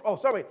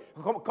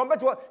compared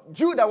to what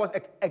Judah was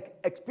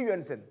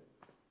experiencing,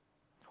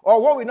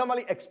 or what we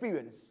normally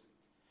experience.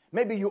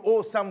 Maybe you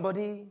owe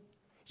somebody,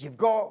 you've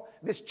got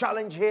this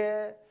challenge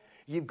here,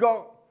 you've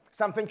got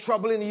something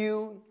troubling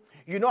you,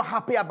 you're not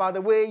happy about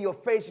the way your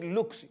face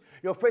looks,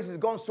 your face has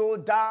gone so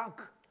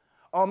dark,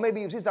 or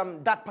maybe you see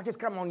some dark patches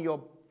come on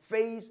your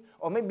face,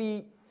 or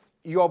maybe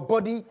your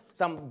body,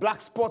 some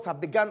black spots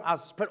have begun to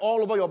spread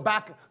all over your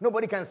back.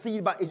 Nobody can see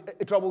it, but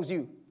it troubles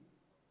you.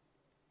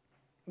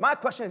 My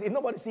question is, if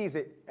nobody sees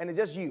it, and it's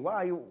just you, why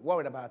are you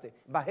worried about it?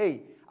 But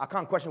hey, I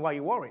can't question why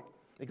you're worried,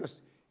 because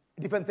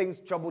different things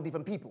trouble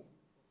different people.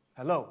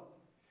 Hello.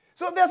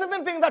 So there's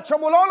certain things that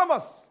trouble all of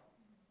us.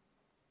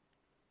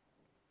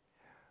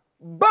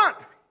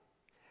 But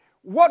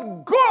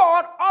what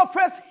God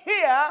offers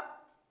here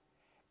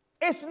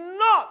is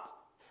not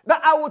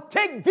that I will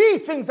take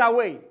these things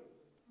away.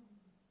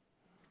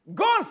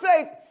 God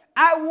says,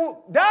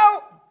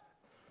 thou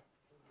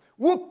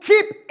will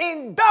keep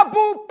in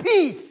double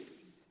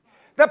peace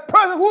the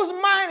person whose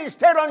mind is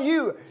stayed on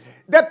you.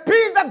 The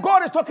peace that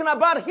God is talking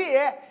about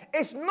here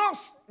is not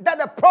that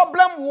the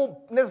problem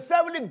will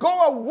necessarily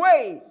go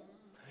away.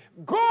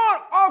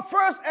 God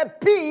offers a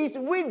peace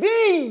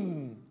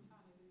within,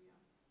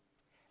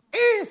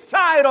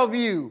 inside of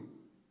you,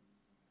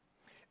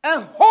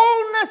 and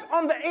wholeness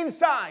on the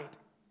inside.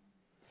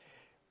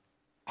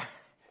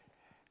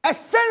 A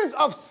sense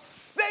of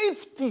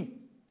safety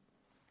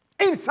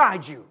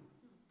inside you.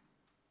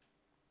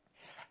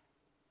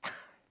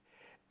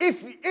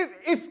 If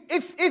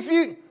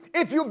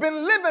you've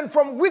been living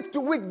from week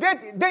to week,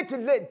 day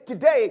to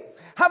day,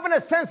 having a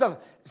sense of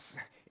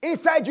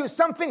inside you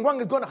something wrong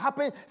is going to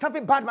happen,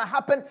 something bad might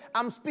happen,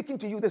 I'm speaking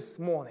to you this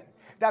morning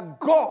that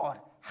God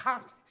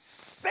has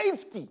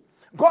safety.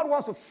 God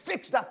wants to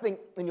fix that thing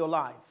in your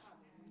life.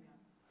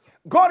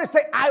 God is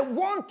saying, I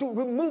want to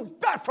remove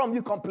that from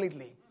you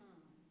completely.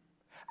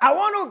 I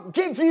want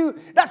to give you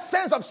that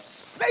sense of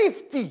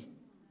safety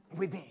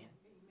within.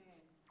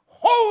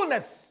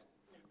 Wholeness,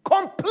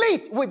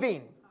 complete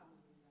within.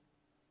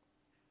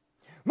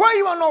 Where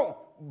you are not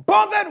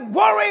bothered,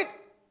 worried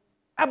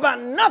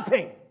about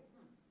nothing.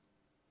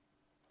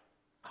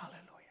 Hallelujah.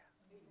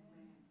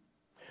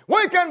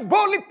 Where you can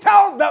boldly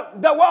tell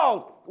the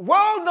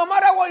world, no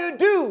matter what you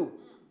do,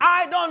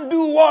 I don't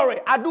do worry,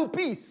 I do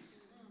peace.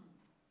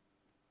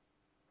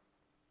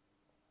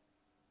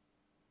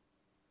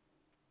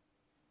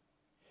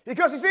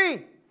 Because you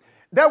see,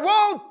 the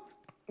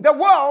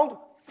world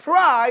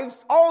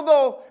thrives,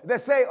 although they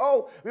say,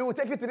 oh, we will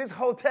take you to this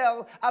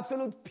hotel,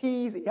 absolute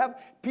peace, you have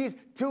peace,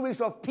 2 weeks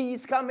of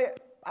peace, come here.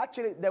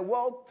 Actually, the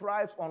world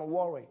thrives on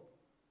worry.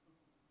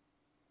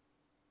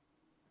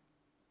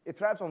 It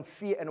thrives on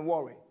fear and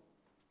worry.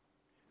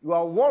 You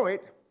are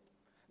worried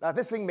that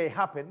this thing may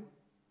happen,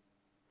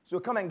 so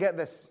come and get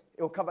this.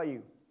 It will cover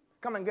you.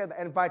 Come and get that.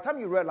 And by the time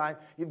you realize,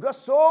 you've got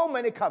so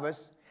many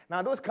covers,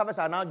 now those covers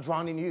are now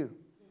drowning you.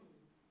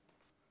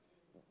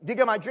 Do you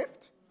get my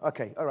drift?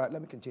 Okay, all right,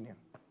 let me continue.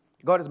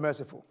 God is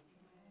merciful.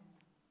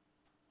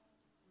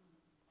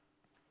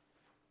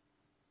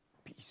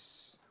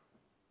 Peace.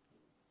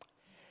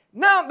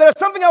 Now, there's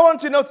something I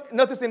want to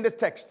notice in this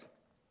text.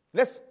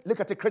 Let's look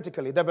at it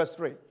critically, the verse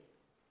 3.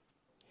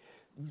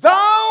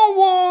 Thou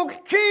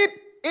wilt keep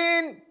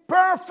in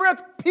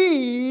perfect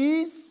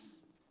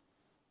peace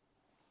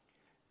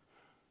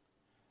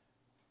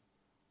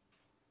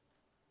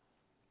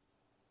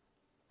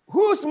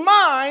whose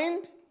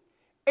mind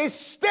is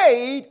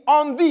stayed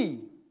on thee,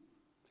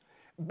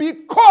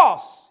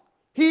 because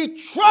he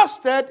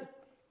trusted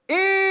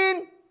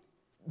in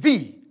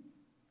thee.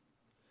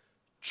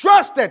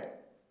 Trusted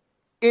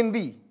in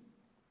thee.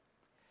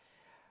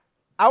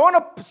 I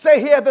want to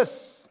say here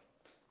this,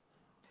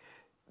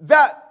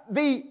 that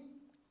the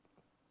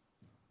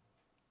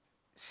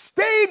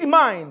stayed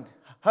mind,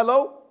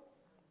 hello?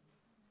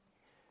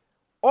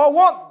 Or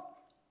what?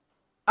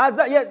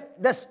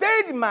 The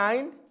stayed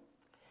mind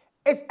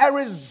is a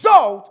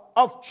result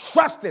of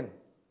trusting.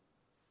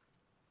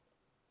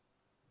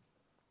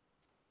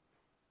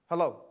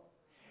 Hello?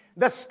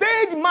 The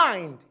stayed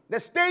mind,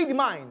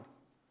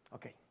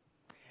 okay.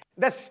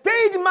 The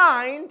stayed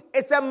mind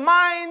is a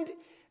mind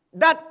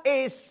that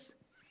is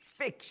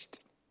fixed.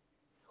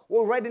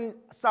 We read in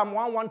Psalm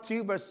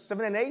 112, verse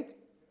 7 and 8.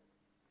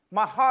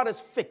 My heart is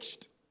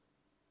fixed.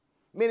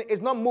 Meaning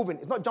it's not moving,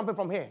 it's not jumping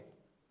from here.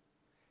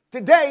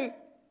 Today,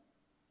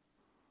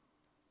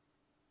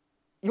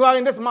 you are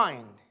in this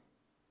mind.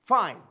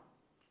 Fine.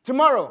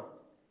 Tomorrow,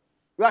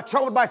 you are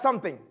troubled by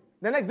something.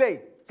 The next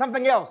day,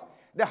 something else.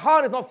 The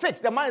heart is not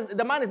fixed. The mind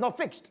is not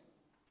fixed.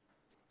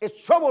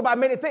 It's troubled by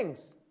many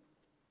things.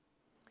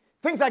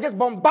 Things are just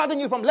bombarding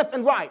you from left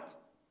and right.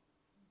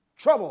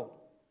 Troubled.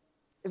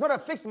 It's not a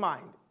fixed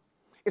mind.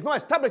 It's not an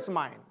established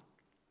mind.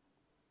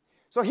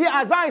 So here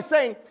Isaiah is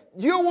saying,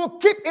 you will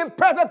keep in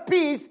perfect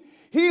peace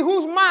he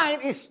whose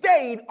mind is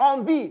stayed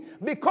on thee,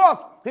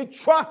 because he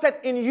trusted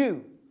in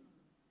you.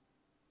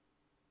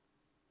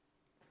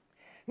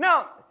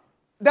 Now,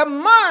 the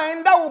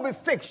mind that will be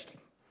fixed,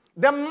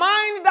 the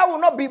mind that will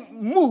not be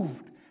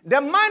moved, the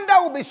mind that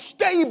will be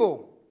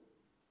stable,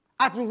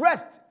 at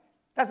rest,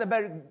 that's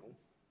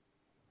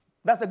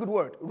a good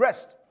word,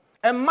 rest.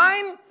 A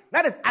mind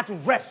that is at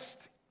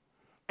rest.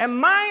 A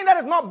mind that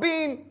is not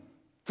being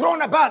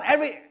thrown about,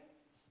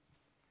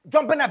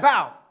 jumping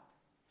about.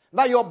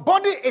 That your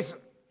body is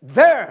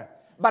there,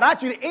 but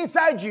actually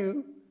inside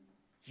you,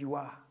 you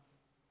are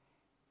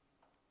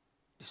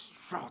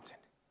distraught.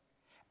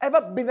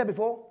 Ever been there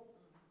before?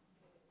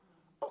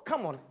 Oh,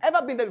 come on.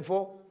 Ever been there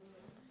before?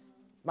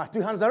 My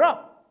 2 hands are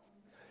up.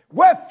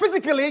 Where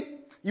physically,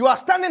 you are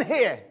standing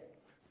here,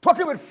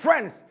 talking with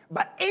friends,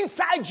 but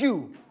inside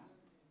you,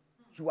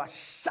 you are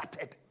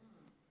shattered,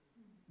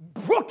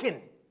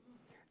 broken,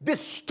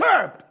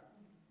 disturbed.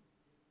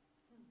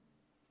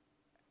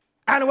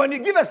 And when you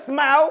give a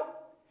smile,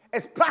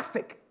 it's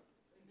plastic.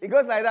 It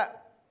goes like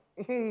that.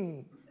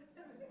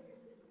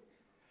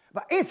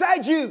 But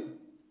inside you,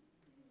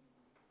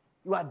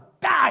 you are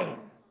dying.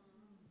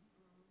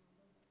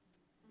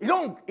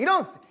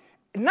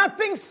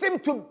 Nothing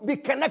seems to be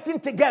connecting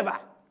together.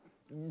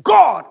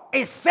 God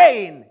is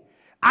saying,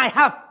 I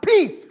have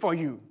peace for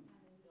you.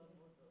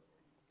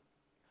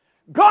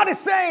 God is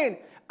saying,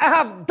 I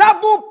have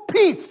double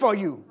peace for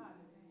you.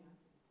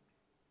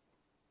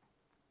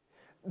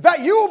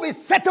 That you will be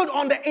settled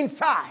on the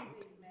inside.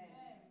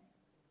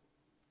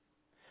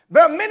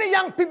 There are many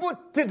young people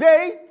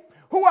today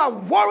who are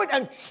worried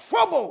and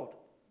troubled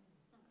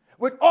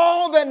with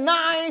all the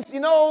nice,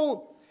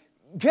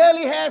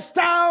 girly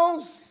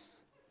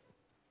hairstyles.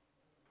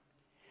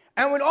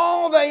 And with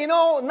all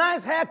the,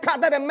 nice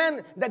haircut that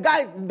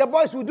the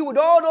boys will do, with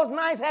all those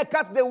nice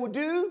haircuts they will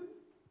do.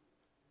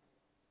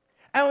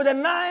 And with the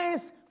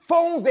nice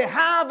phones they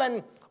have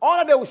and all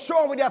that they will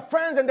show with their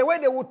friends and the way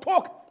they will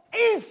talk,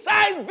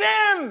 inside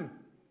them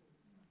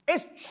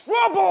is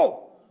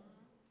trouble.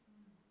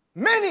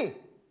 Many.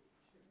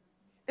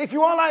 If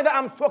you are like that,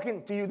 I'm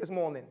talking to you this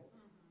morning.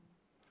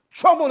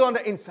 Troubled on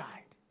the inside.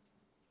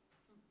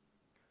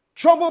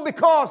 Trouble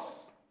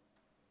because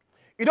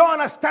you don't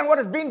understand what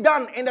is being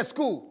done in the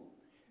school.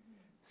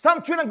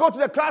 Some children go to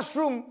the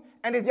classroom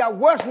and it's their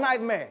worst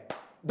nightmare.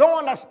 Don't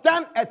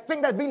understand a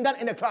thing that's being done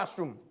in the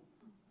classroom.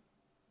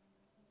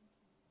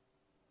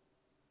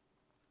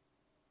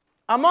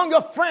 Among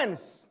your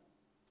friends,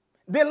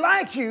 they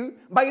like you,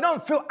 but you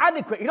don't feel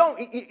adequate. You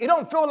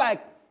don't feel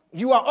like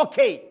you are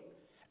okay.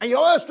 And you're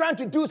always trying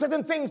to do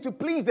certain things to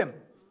please them.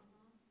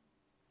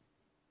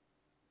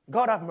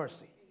 God have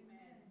mercy.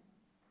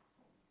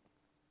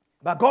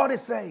 But God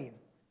is saying,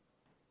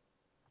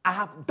 I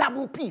have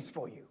double peace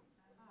for you.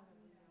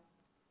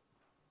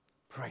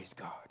 Praise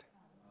God.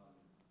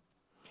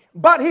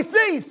 But he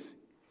says,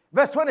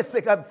 verse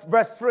 26,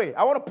 verse 3,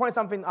 I want to point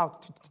something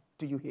out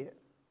to you here.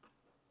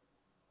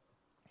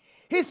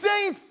 He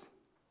says,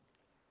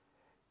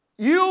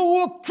 you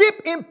will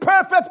keep in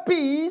perfect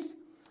peace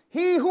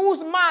he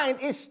whose mind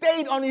is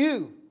stayed on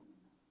you,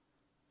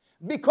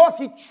 because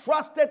he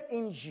trusted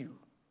in you.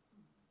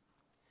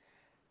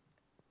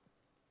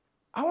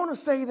 I want to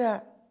say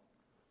that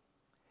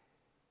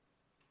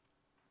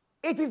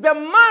it is the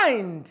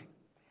mind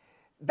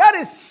that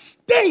is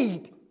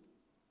stayed.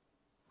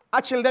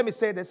 Actually, let me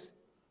say this.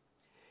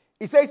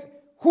 It says,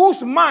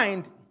 whose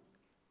mind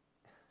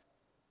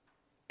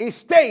is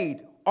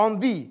stayed on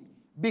thee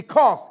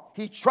because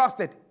he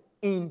trusted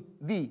in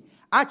thee.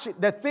 Actually,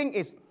 the thing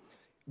is,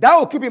 that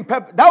will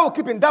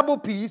keep in double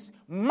peace,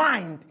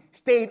 mind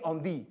stayed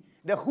on thee.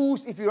 The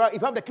whose, if you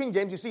have the King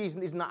James, you see it's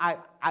in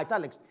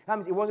italics. That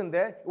means it wasn't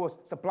there, it was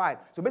supplied.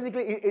 So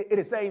basically, it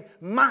is saying,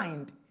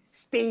 mind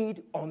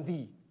stayed on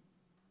thee.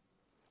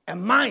 A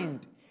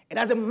mind. It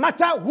doesn't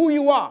matter who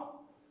you are.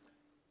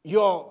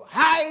 Your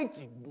height,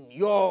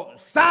 your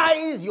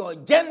size, your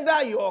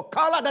gender, your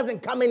color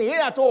doesn't come in here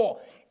at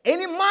all.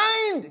 Any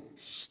mind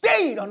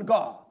stayed on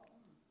God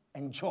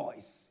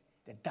enjoys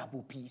the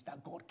double peace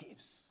that God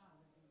gives.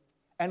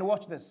 And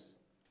watch this.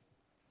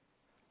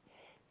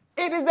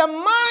 It is the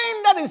mind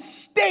that is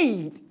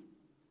stayed.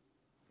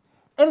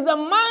 It is the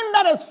mind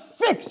that is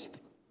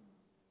fixed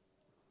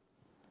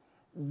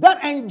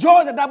that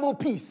enjoys the double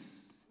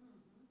peace.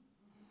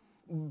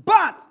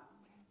 But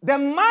the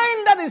mind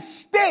that is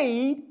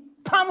stayed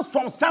comes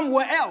from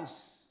somewhere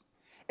else.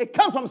 It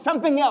comes from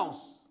something else.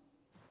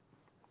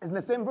 It's in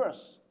the same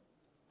verse.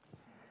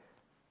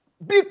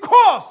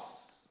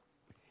 Because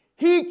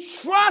he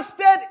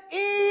trusted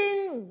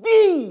in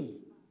thee.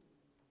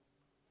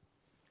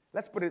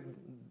 Let's put it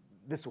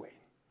this way.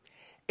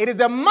 It is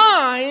the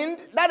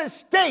mind that is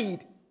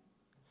stayed,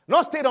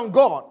 not stayed on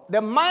God.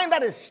 The mind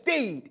that is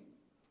stayed,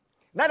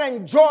 that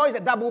enjoys a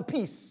double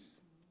peace.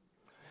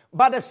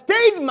 But the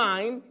stayed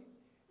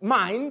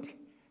mind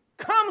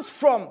comes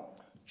from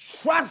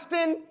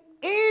trusting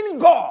in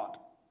God.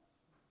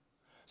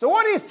 So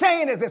what he's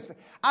saying is this.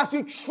 As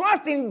you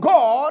trust in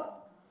God,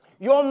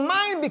 your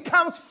mind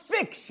becomes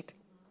fixed.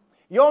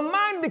 Your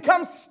mind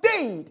becomes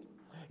stayed.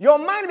 Your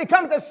mind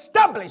becomes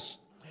established.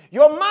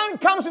 Your mind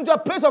comes into a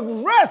place of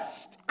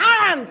rest,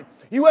 and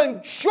you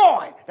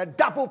enjoy the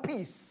double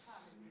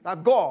peace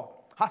that God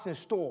has in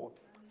store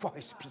for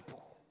his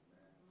people.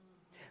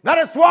 That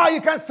is why you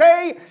can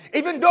say,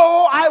 even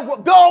though I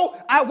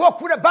walk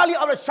through the valley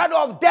of the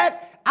shadow of death,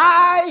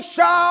 I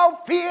shall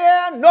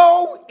fear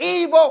no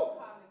evil.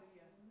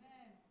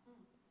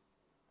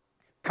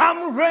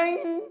 Come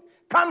rain,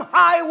 come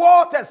high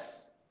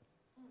waters,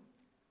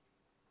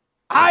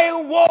 I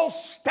will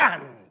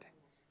stand.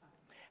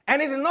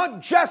 And it's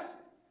not just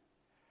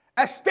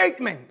a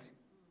statement,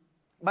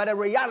 but a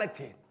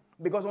reality.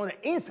 Because on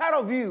the inside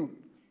of you,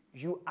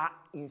 you are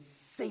in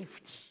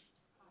safety.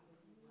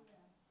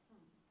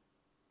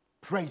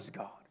 Praise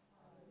God.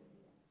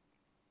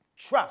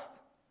 Trust.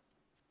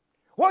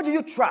 What do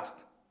you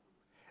trust?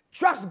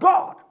 Trust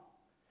God.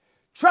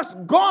 Trust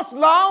God's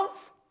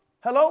love.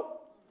 Hello?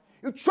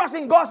 You trust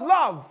in God's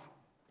love.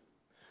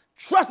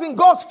 Trust in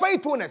God's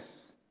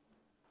faithfulness.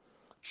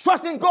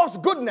 Trust in God's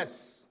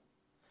goodness.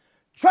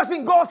 Trust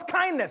in God's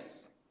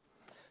kindness.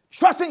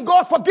 Trust in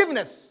God's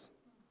forgiveness.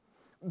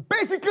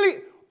 Basically,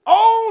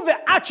 all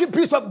the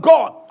attributes of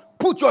God,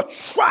 put your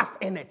trust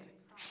in it.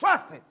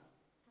 Trust it.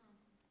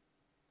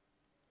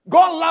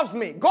 God loves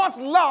me. God's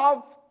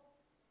love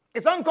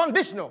is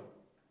unconditional.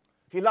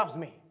 He loves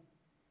me.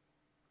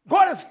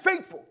 God is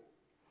faithful.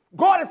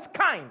 God is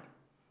kind.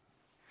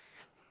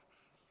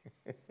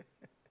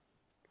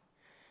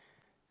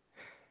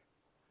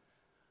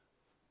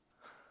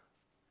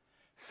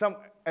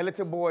 A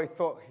little boy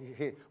thought,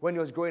 when he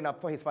was growing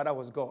up, thought his father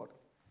was God.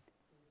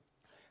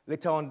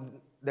 Later on,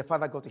 the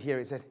father got to hear it.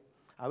 He said,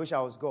 I wish I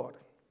was God.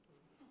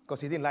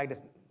 Because he didn't like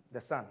the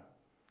son.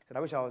 He said, I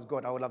wish I was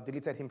God. I would have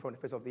deleted him from the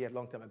face of the earth a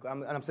long time ago.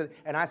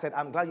 And I said,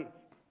 I'm glad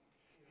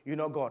you're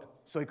not God.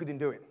 So he couldn't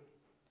do it.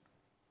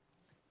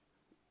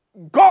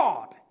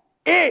 God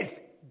is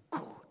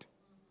good.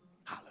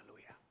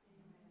 Hallelujah.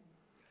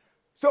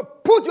 So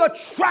put your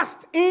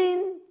trust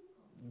in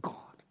God.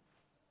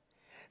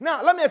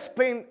 Now, let me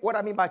explain what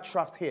I mean by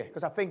trust here,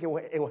 because I think it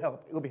will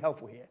help. It will be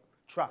helpful here.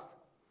 Trust.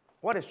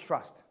 What is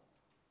trust?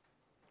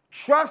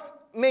 Trust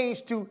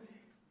means to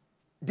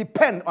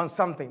depend on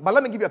something. But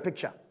let me give you a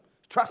picture.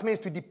 Trust means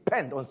to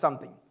depend on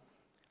something.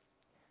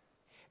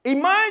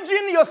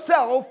 Imagine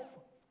yourself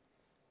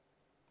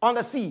on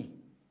the sea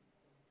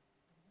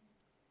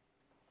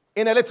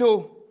in a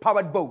little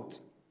powered boat.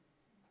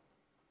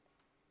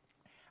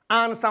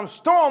 And some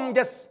storm,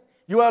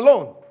 you are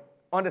alone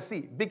on the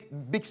sea,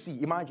 big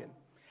sea, imagine.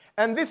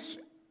 And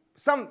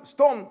some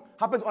storm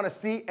happens on the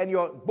sea and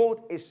your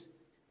boat is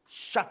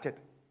shattered.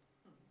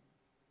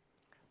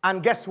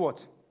 And guess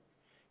what?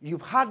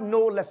 You've had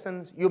no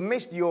lessons. You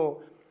missed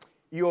your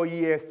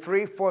year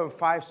 3, 4, and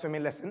 5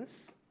 swimming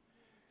lessons.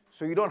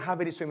 So you don't have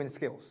any swimming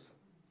skills.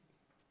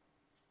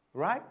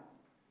 Right?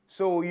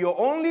 So your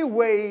only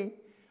way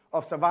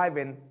of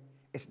surviving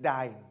is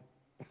dying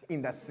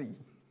in that sea.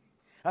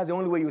 That's the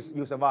only way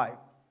you survive.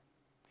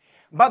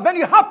 But then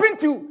you happen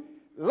to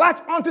latch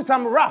onto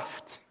some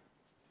raft.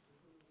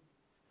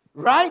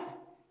 Right?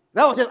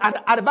 That was just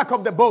at the back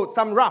of the boat,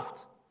 some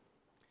raft.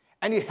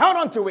 And you held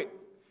onto it.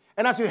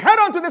 And as you head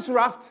onto this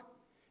raft,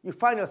 you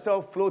find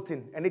yourself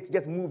floating and it's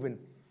just moving.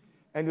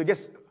 And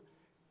it's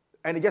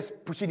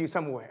just pushing you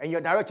somewhere. And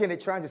you're directing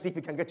it, trying to see if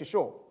you can get to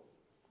shore.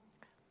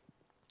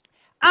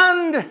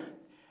 And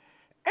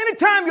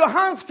anytime your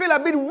hands feel a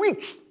bit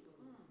weak,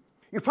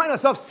 you find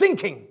yourself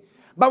sinking.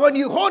 But when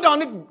you hold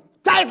on it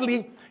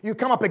tightly, you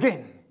come up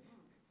again.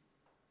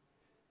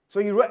 So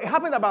it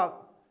happens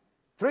about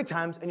 3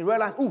 times, and you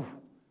realize, ooh,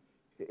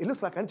 it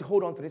looks like I need to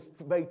hold on to this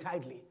very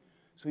tightly.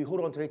 So you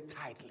hold on to it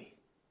tightly.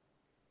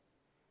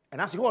 And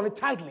as you hold on it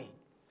tightly,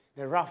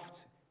 the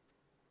raft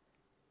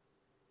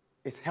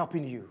is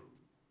helping you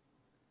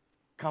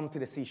come to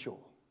the seashore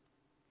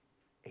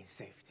in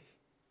safety.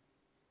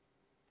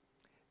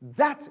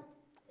 That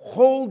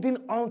holding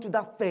on to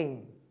that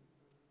thing,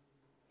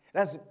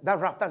 that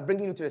raft that's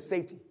bringing you to the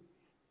safety,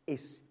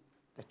 is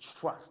the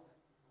trust.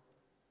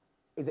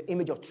 Is the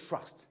image of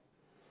trust.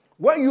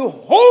 Where you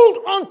hold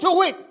on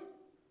to it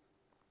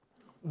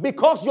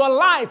because your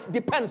life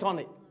depends on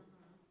it.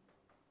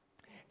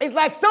 It's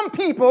like some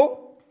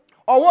people,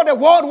 or what the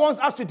world wants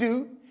us to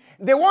do,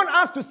 they want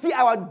us to see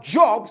our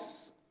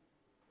jobs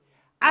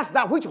as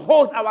that which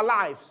holds our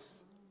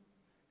lives.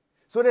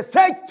 So they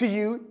say to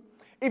you,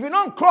 if you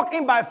don't clock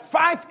in by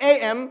 5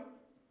 a.m.,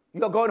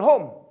 you're going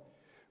home.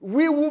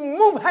 We will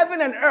move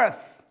heaven and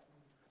earth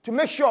to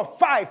make sure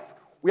 5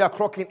 we are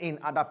clocking in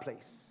at that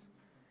place.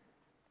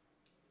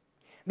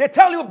 They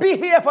tell you, be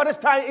here for this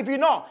time if you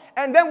know.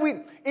 And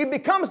then it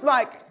becomes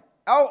like,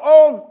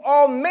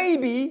 or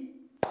maybe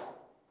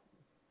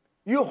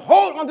you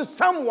hold on to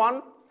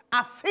someone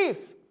as if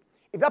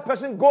that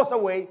person goes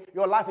away,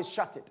 your life is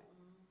shattered.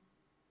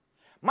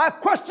 My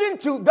question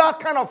to that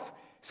kind of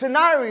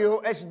scenario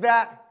is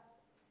that,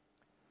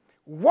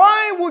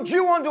 why would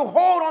you want to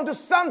hold on to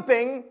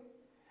something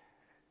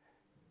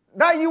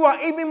that you are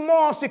even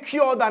more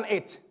secure than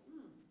it?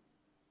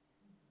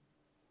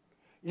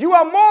 You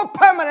are more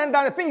permanent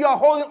than the thing you are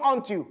holding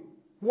on to.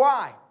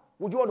 Why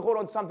would you want to hold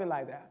on to something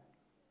like that?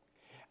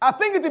 I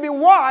think it would be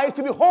wise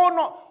to be holding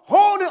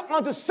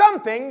on to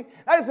something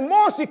that is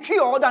more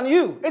secure than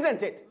you,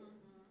 isn't it?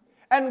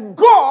 And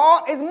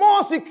God is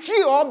more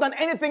secure than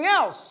anything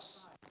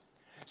else.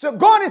 So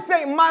God is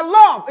saying, my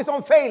love is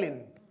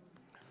unfailing.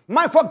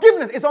 My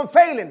forgiveness is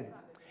unfailing.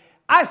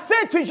 I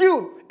say to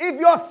you, if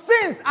your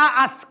sins are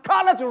as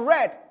scarlet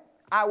red,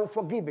 I will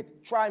forgive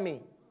it. Try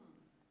me.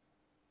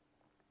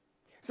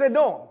 Say,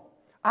 no,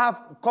 I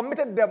have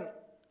committed the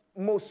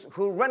most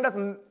horrendous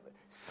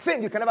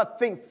sin you can ever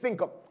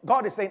think of.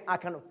 God is saying, I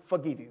can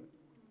forgive you.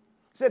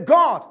 Say,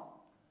 God,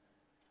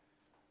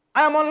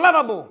 I am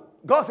unlovable.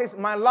 God says,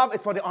 my love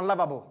is for the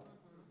unlovable.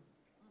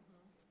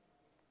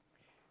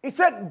 He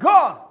said,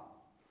 God,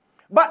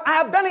 but I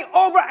have done it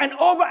over and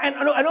over and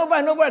over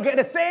and over again,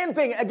 the same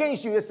thing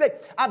against you. You say,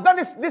 I've done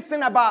this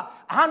sin about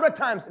 100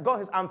 times. God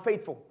says, I'm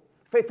faithful.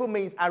 Faithful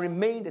means I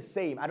remain the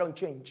same. I don't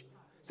change.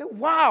 Say,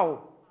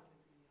 wow.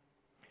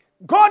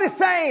 God is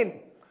saying,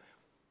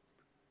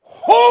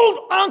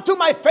 hold on to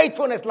my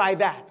faithfulness like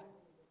that.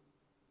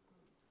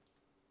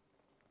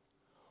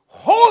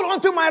 Hold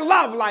on to my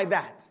love like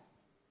that.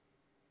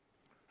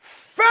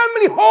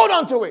 Firmly hold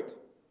on to it.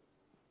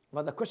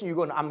 But the question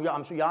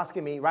I'm sure you're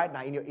asking me right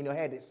now in your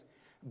head is,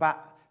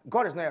 but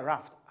God is not a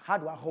raft. How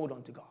do I hold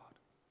on to God?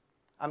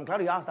 I'm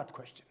glad you asked that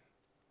question.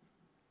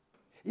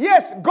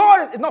 Yes,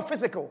 God is not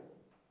physical.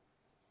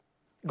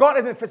 God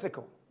isn't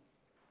physical.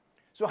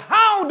 So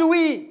how do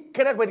we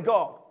connect with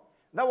God?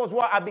 That was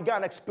why I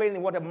began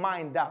explaining what the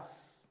mind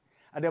does.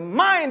 And the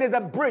mind is the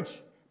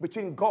bridge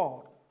between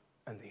God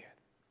and the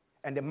earth.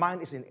 And the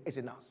mind is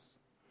in us.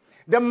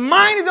 The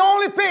mind is the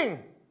only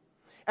thing.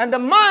 And the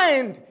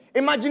mind,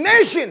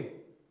 imagination.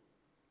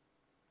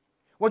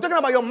 We're talking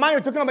about your mind,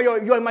 we're talking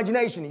about your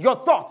imagination, your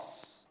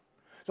thoughts.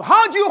 So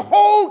how do you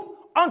hold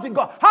on to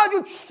God? How do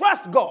you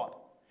trust God?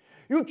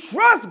 You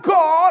trust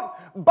God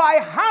by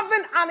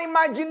having an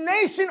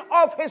imagination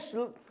of His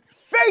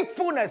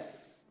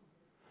faithfulness.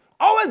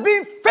 Always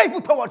being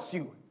faithful towards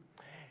you.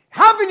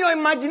 Having your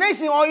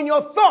imagination or in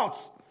your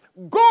thoughts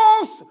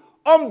God's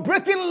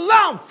unbreaking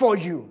love for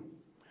you.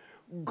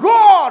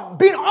 God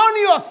being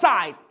on your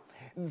side.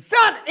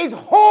 That is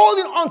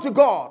holding on to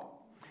God.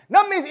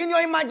 That means in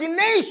your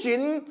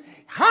imagination,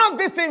 have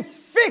this thing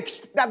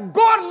fixed that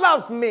God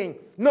loves me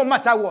no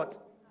matter what.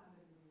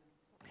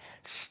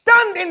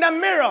 Stand in the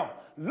mirror,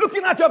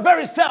 looking at your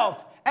very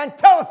self, and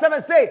tell yourself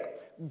and say,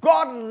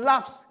 God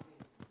loves.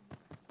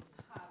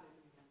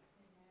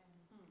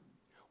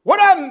 What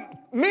I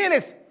mean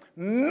is,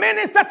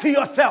 minister to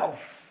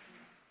yourself.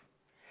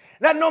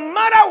 That no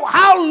matter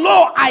how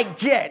low I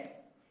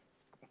get,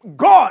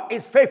 God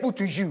is faithful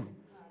to you.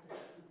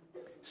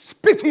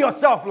 Speak to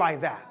yourself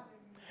like that.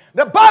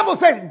 The Bible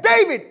says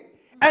David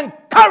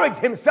encouraged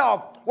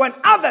himself when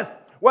others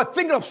were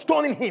thinking of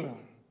stoning him.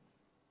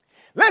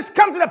 Let's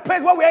come to the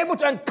place where we're able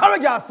to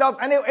encourage ourselves,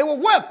 and it will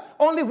work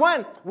only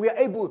when we are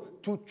able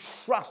to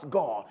trust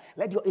God.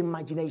 Let your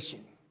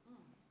imagination.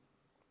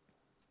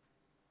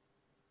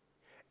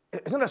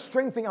 It's not a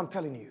strange thing I'm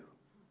telling you.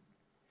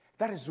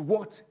 That is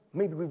what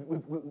maybe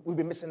we've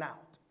been missing out.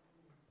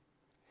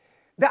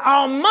 That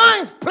our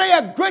minds play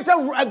a great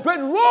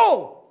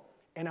role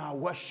in our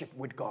worship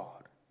with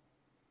God.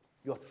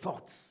 Your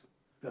thoughts,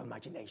 your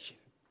imagination.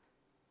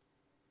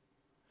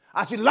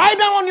 As you lie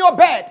down on your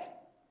bed,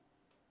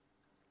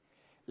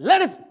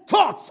 let its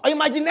thoughts or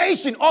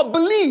imagination or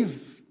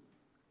belief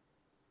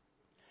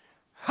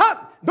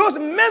have those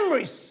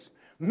memories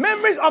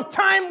of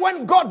time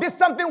when God did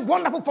something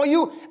wonderful for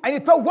you and you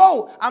thought,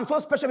 whoa, I'm so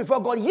special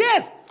before God.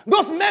 Yes,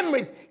 those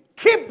memories,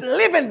 keep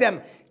living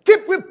them.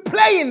 Keep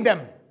replaying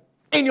them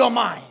in your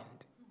mind.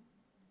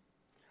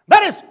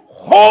 That is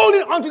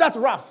holding onto that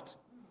raft.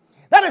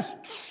 That is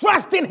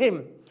trusting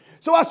Him.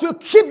 So as you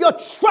keep your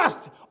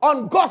trust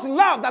on God's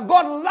love, that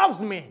God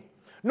loves me,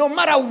 no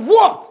matter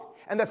what.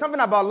 And there's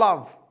something about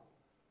love.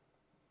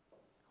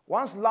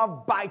 Once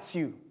love bites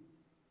you,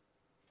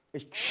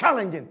 it's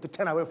challenging to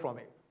turn away from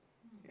it.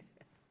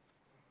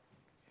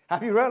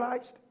 Have you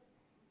realized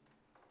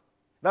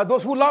that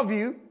those who love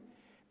you,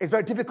 it's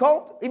very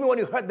difficult, even when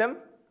you hurt them,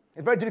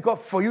 it's very difficult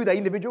for you, the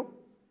individual?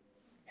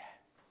 Yeah.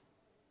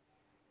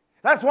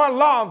 That's why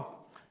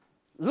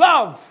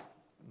love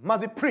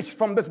must be preached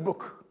from this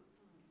book.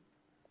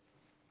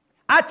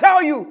 I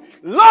tell you,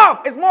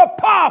 love is more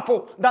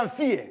powerful than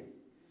fear.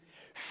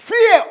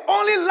 Fear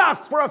only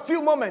lasts for a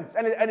few moments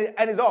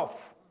and is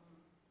off.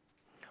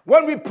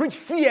 When we preach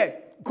fear,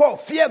 God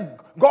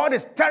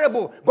is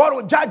terrible, God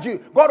will judge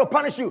you, God will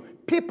punish you.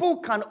 People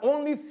can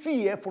only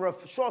fear for a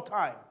short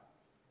time.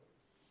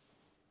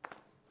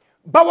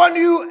 But when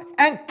you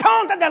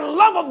encounter the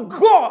love of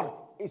God,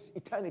 it's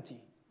eternity.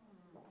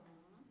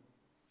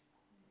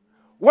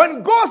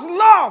 When God's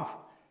love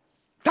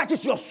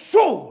touches your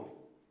soul,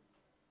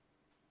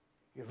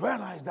 you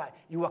realize that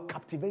you are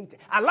captivated.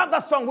 I love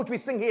that song which we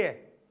sing here.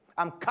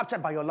 I'm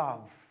captured by your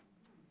love.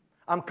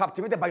 I'm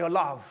captivated by your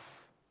love.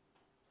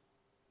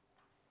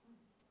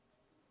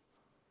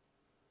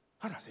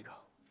 How does it go?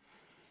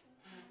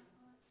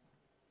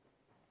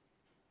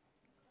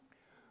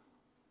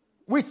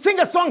 We sing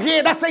a song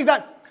here that says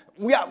that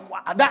we are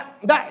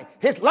that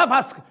His love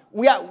has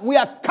we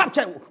are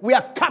captured. We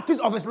are captives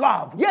of His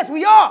love. Yes,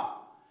 we are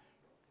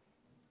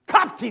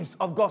captives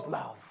of God's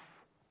love.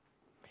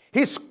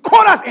 He's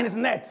caught us in His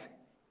net,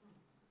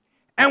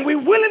 and we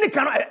willingly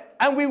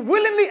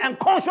and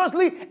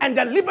consciously and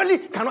deliberately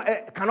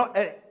cannot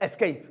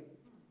escape,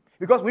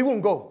 because we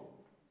won't go.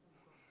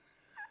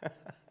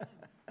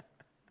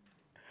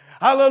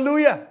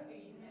 Hallelujah.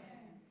 Amen.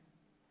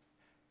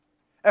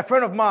 A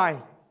friend of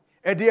mine,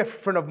 a dear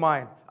friend of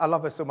mine, I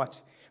love her so much.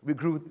 We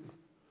grew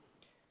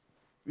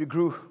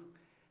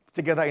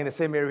together in the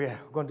same area,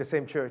 going to the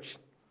same church.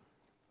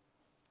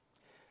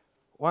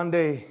 One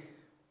day,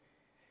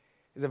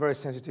 it's a very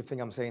sensitive thing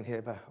I'm saying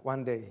here, but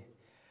one day,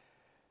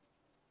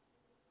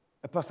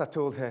 a pastor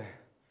told her,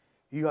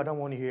 I don't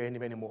want to hear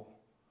him anymore.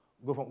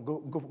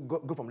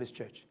 Go from this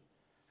church.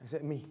 I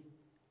said, me,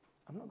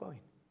 I'm not going.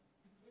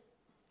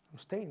 I'm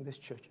staying in this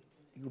church.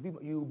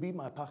 You'll be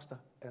my pastor,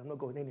 and I'm not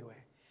going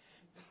anywhere.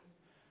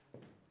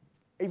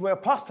 If you were a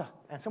pastor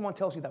and someone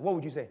tells you that, what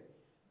would you say?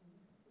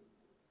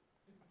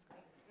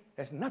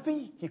 There's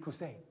nothing he could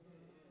say.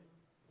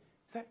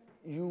 He said,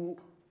 you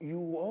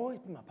will always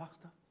be my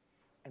pastor,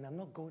 and I'm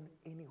not going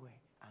anywhere.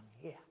 I'm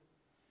here.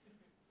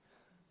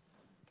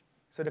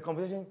 So the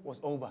conversation was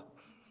over.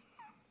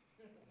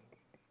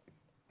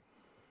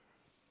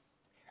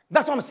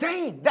 That's what I'm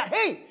saying. That,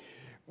 hey,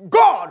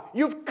 God,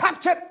 you've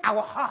captured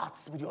our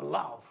hearts with your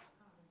love.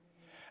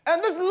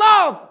 And this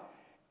love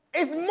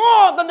is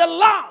more than the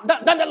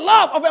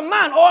love of a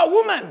man or a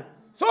woman.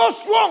 So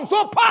strong,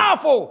 so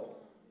powerful.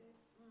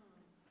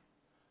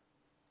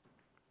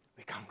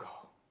 We can't go.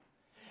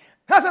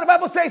 That's what the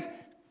Bible says.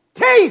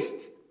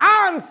 Taste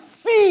and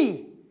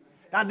see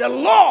that the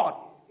Lord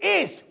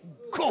is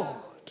good.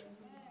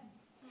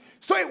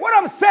 So what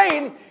I'm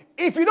saying,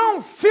 if you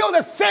don't feel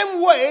the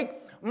same way,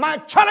 my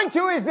challenge to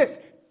you is this.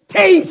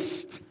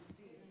 Taste.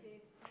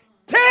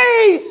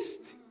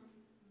 Taste.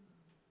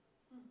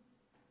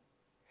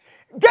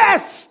 Get a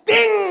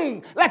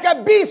sting, like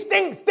a bee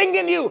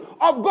stinging you,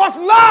 of God's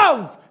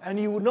love. And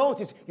you will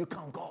notice you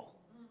can't go.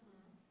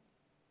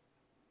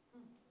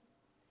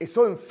 is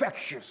so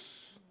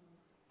infectious.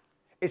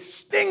 It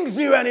stings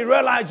you and you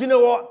realize, you know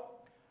what?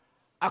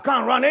 I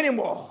can't run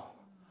anymore.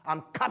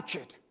 I'm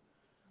captured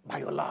by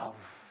your love.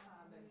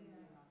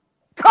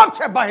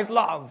 Captured by his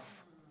love.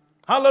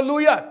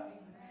 Hallelujah.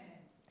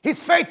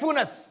 His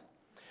faithfulness.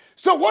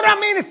 So what I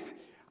mean is,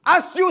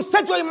 as you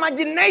set your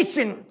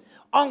imagination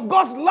on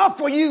God's love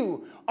for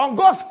you, on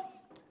God's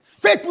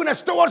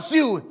faithfulness towards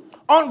you,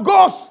 on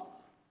God's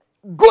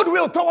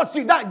goodwill towards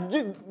you,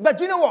 that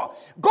you know what?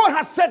 God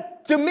has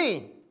said to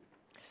me,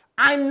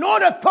 I know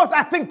the thoughts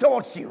I think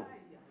towards you.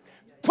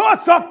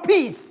 Thoughts of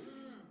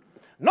peace,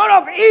 not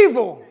of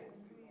evil,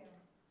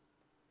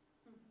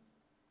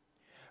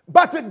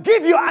 but to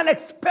give you an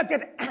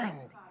expected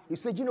end. He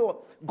said, you know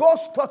what?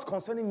 God's thoughts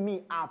concerning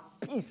me are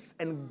peace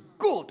and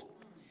good.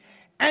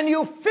 And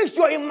you fix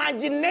your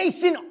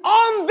imagination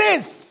on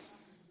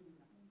this.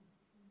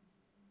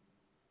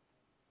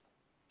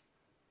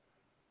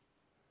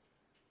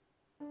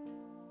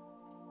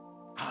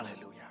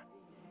 Hallelujah.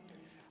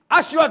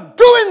 As you are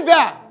doing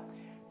that,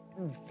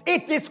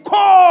 it is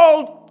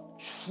called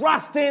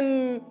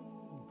trusting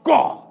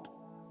God.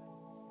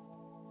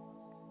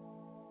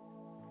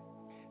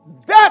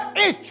 That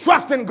is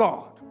trusting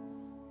God.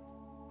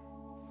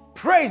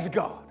 Praise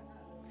God.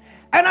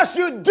 And as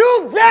you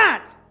do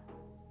that,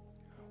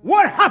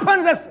 what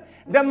happens is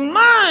the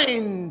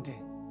mind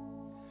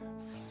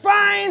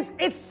finds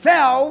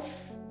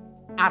itself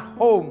at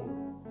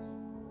home.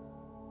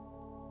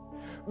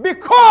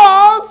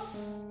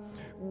 Because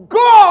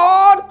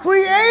God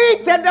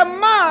created the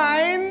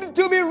mind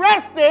to be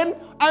resting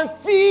and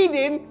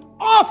feeding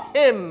off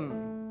Him.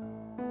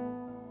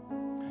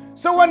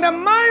 So when the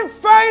mind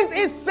finds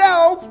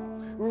itself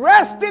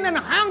resting and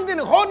hanging,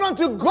 holding on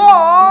to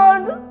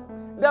God,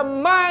 the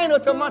mind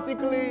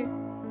automatically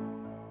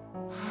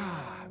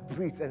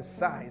breathes and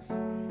sighs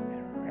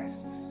and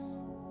rests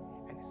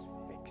and is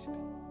fixed.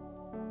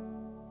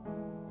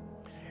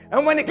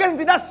 And when it gets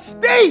into that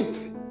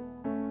state,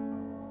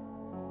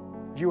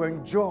 you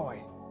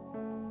enjoy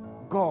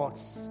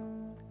God's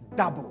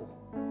double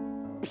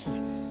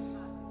peace.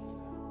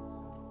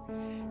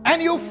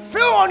 And you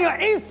feel on your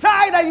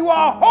inside that you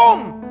are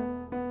home.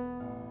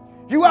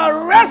 You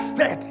are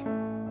rested.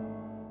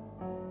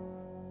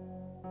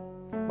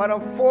 But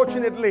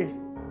unfortunately,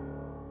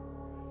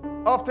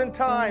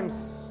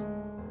 oftentimes,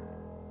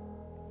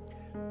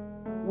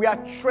 we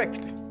are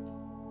tricked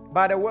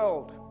by the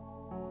world.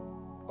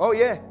 Oh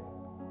yeah,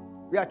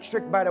 we are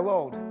tricked by the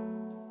world.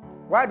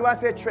 Why do I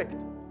say tricked?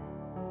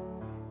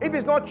 If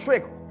it's not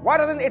tricked, why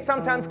doesn't it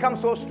sometimes come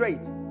so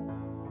straight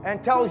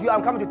and tells you,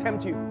 I'm coming to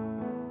tempt you?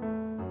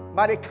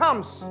 But it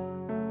comes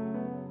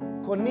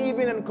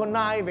conniving and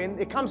conniving.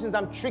 It comes in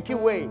some tricky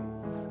way.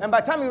 And by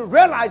the time you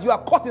realize you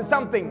are caught in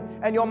something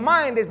and your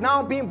mind is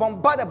now being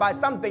bombarded by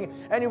something,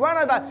 and you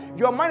realize that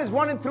your mind is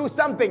running through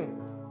something,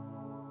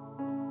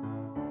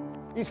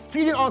 it's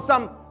feeding on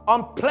some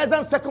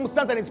unpleasant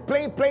circumstance, and it's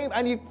playing,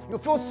 and you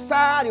feel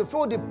sad, you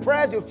feel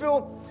depressed, you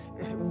feel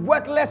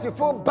worthless, you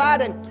feel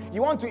bad, and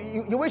you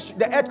wish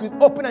the earth could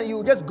open and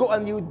you just go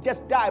and you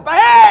just die. But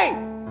hey,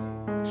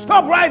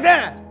 stop right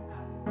there.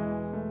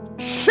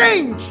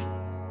 Change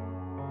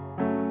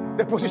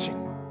the position.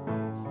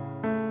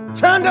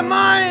 Turn the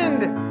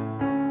mind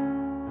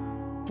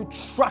to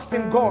trust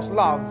in God's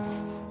love,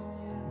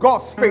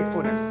 God's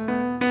faithfulness,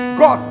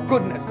 God's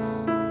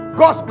goodness,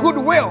 God's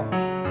goodwill,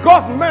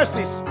 God's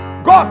mercies,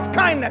 God's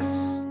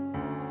kindness,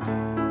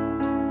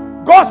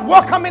 God's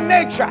welcoming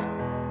nature.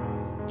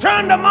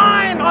 Turn the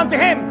mind onto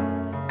Him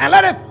and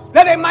let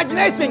the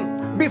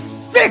imagination be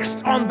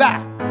fixed on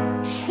that.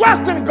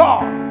 Trust in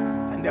God,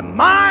 and the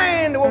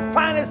mind will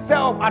find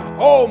itself at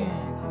home,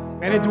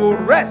 and it will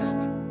rest,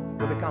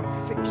 will become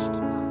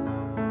fixed.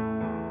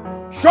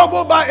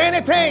 Troubled by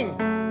anything,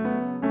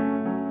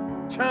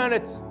 turn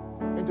it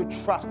into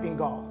trust in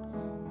God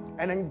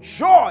and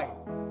enjoy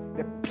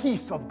the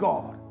peace of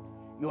God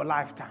your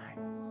lifetime.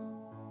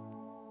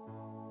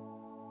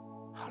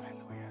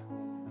 Hallelujah.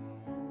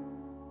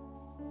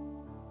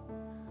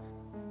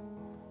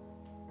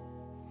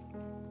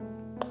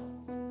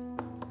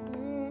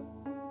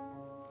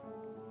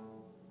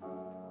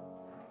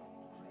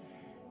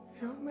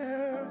 Your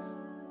mercy.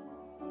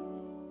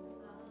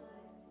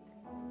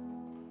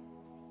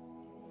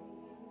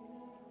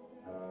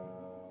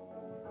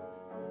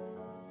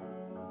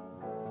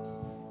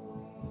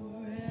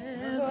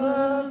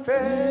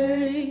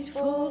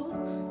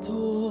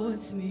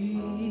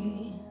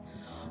 Me,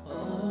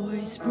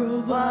 always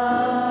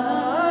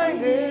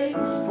providing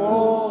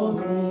for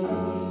me.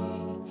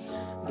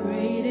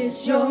 Great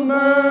is your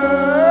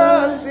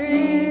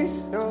mercy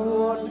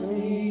towards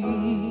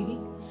me.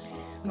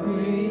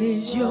 Great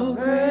is your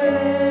grace.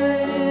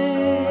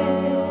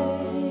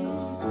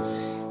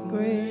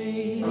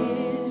 Great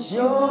is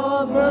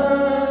your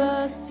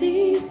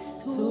mercy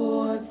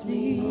towards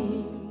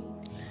me.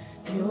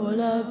 Your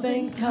love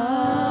and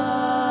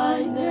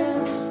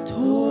kindness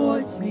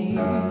towards me,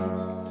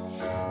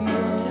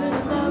 your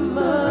tender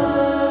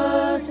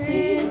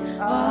mercies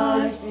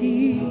I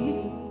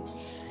see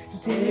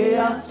day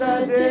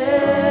after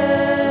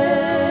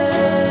day.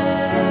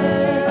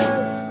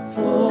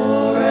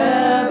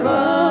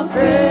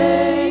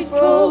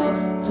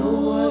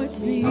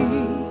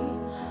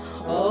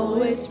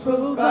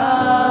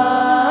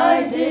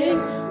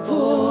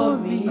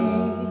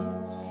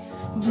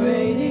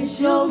 is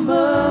your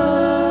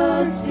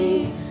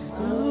mercy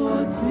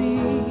towards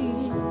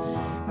me.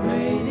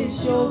 Great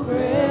is your grace.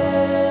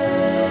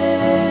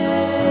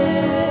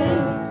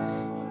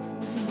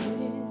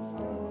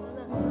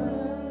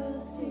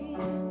 Mercy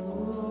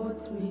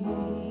towards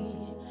me.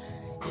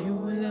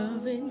 Your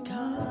loving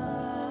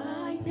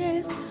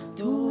kindness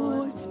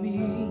towards me.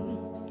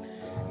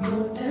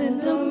 Your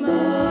tender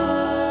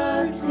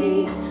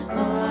mercies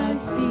I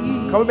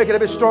see. Can we make it a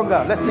bit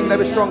stronger? Let's sing it a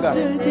bit stronger.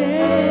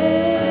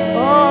 Today,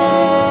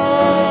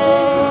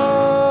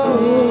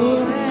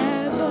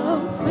 forever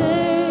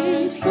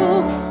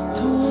faithful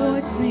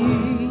towards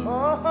me,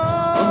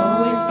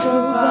 always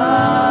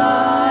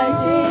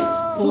providing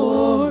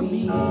for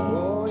me.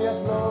 Oh,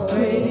 yes, Lord.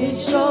 Great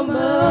is your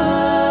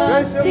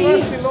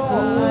mercy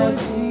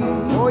towards me.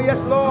 Oh,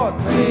 yes, Lord.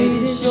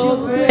 Great is your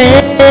grace.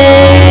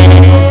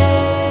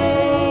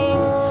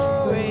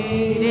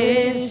 Great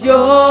is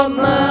your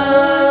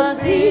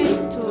mercy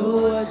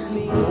towards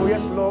me. Oh,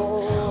 yes,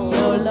 Lord.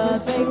 Your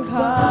love and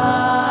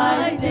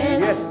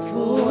kindness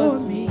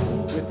towards me.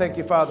 We thank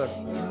you, Father.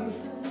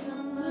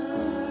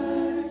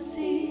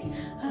 Mercy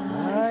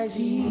I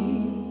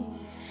see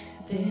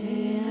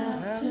day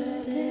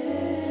after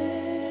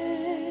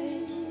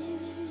day.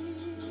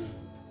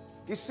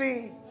 You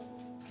see,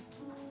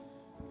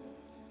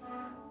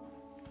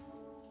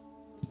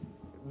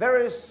 there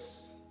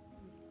is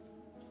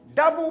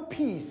double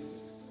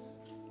peace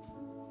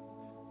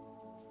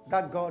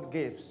that God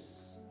gives.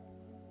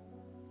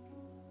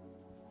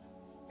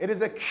 It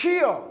is a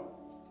cure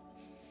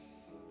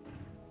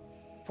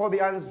for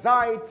the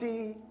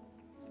anxiety,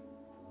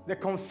 the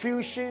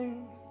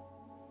confusion,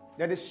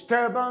 the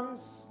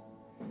disturbance,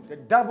 the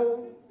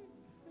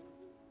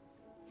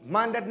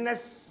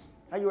double-mindedness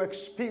that you're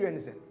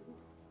experiencing.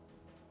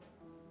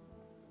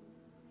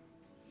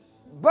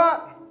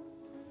 But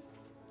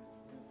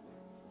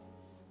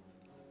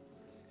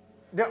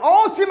the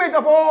ultimate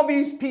of all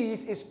these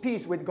peace is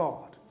peace with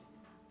God.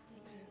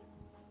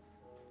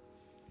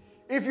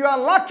 If you are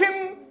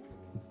lacking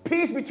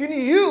peace between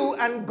you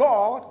and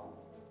God,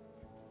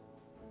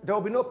 there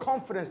will be no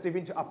confidence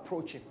even to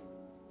approach Him.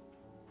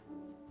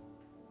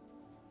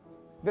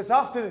 This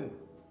afternoon,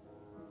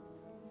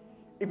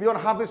 if you don't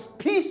have this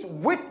peace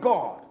with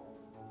God,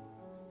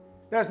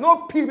 there's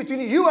no peace between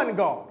you and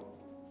God.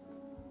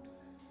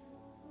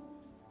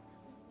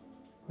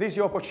 This is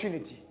your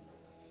opportunity.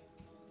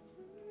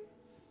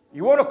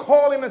 You want to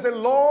call Him and say,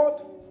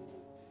 Lord,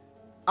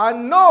 I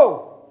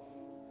know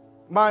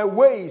my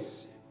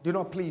ways do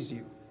not please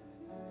you.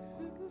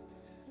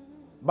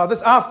 But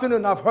this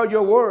afternoon, I've heard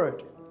your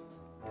word.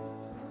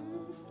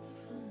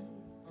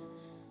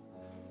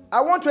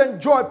 I want to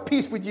enjoy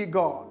peace with you,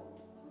 God,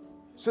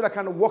 so that I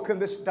can walk in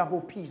this double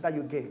peace that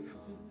you gave.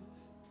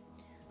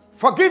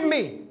 Forgive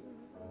me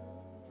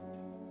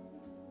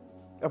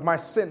of my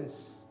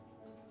sins.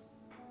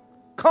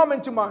 Come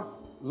into my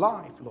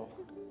life, Lord.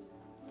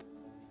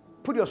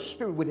 Put your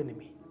spirit within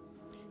me.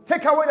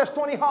 Take away the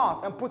stony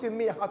heart and put in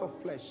me a heart of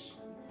flesh,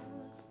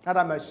 that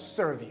I may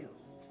serve you.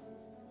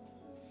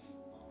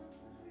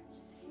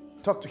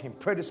 Talk to Him.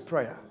 Pray this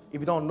prayer if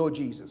you don't know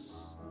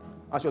Jesus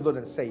as your Lord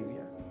and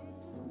Savior.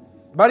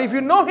 But if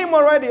you know Him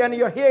already and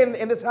you're here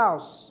in this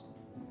house,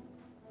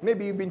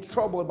 maybe you've been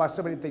troubled by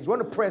so many things. You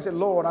want to pray and say,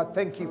 Lord, I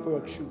thank you for your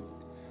truth.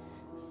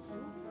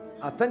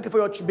 I thank you for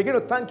your truth. Begin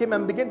to thank Him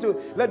and begin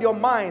to let your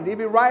mind,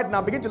 even right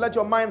now, begin to let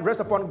your mind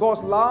rest upon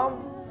God's love,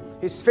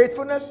 His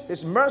faithfulness,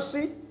 His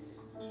mercy.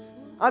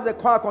 As the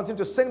choir continues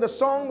to sing the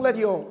song, let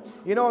your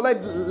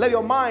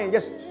mind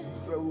just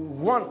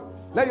run.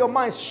 Let your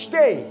mind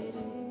stay.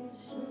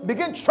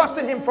 Begin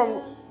trusting Him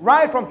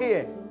right from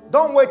here.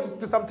 Don't wait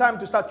to some time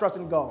to start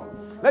trusting God.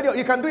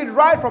 You can do it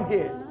right from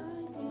here.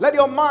 Let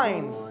your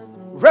mind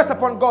rest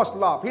upon God's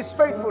love, His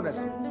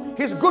faithfulness,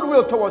 His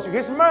goodwill towards you,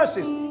 His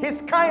mercies,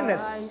 His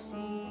kindness,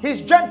 His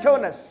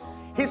gentleness,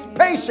 His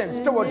patience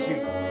towards you,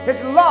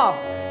 His love.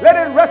 Let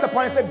it rest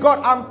upon you and say,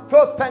 God, I'm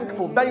so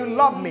thankful that you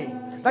love me,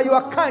 that you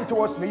are kind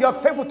towards me, you are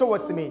faithful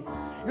towards me.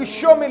 You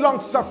show me long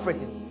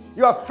suffering.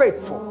 You are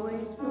faithful.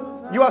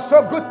 You are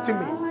so good to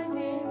me.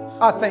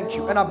 I thank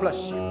you and I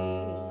bless you.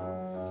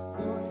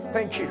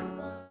 Thank you.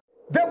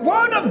 The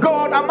word of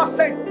God, I must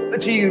say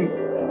to you,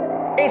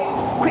 is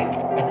quick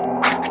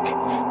and active.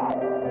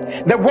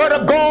 The word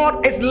of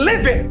God is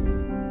living.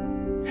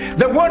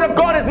 The word of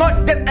God is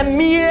not just a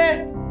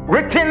mere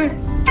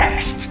written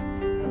text.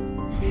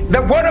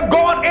 The word of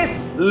God is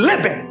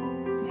living.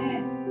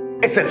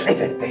 It's a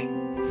living thing.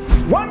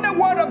 When the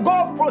word of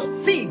God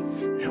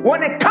proceeds,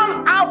 when it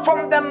comes out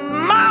from the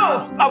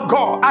mouth of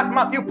God, as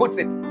Matthew puts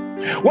it,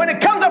 when it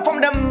comes out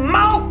from the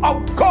mouth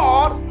of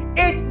God,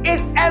 it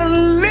is a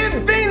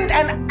living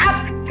and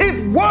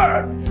active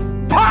word,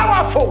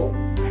 powerful,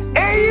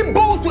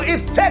 able to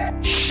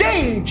effect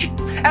change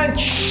and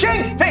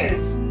change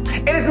things.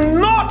 It is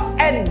not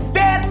a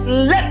dead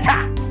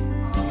letter.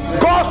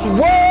 God's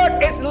word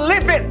is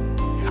living.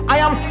 I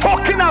am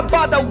talking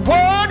about the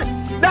word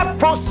that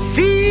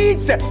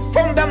proceeds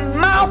from the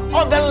mouth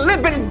of the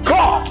living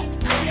God.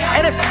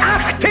 It is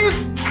active,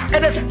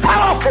 it is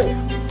powerful,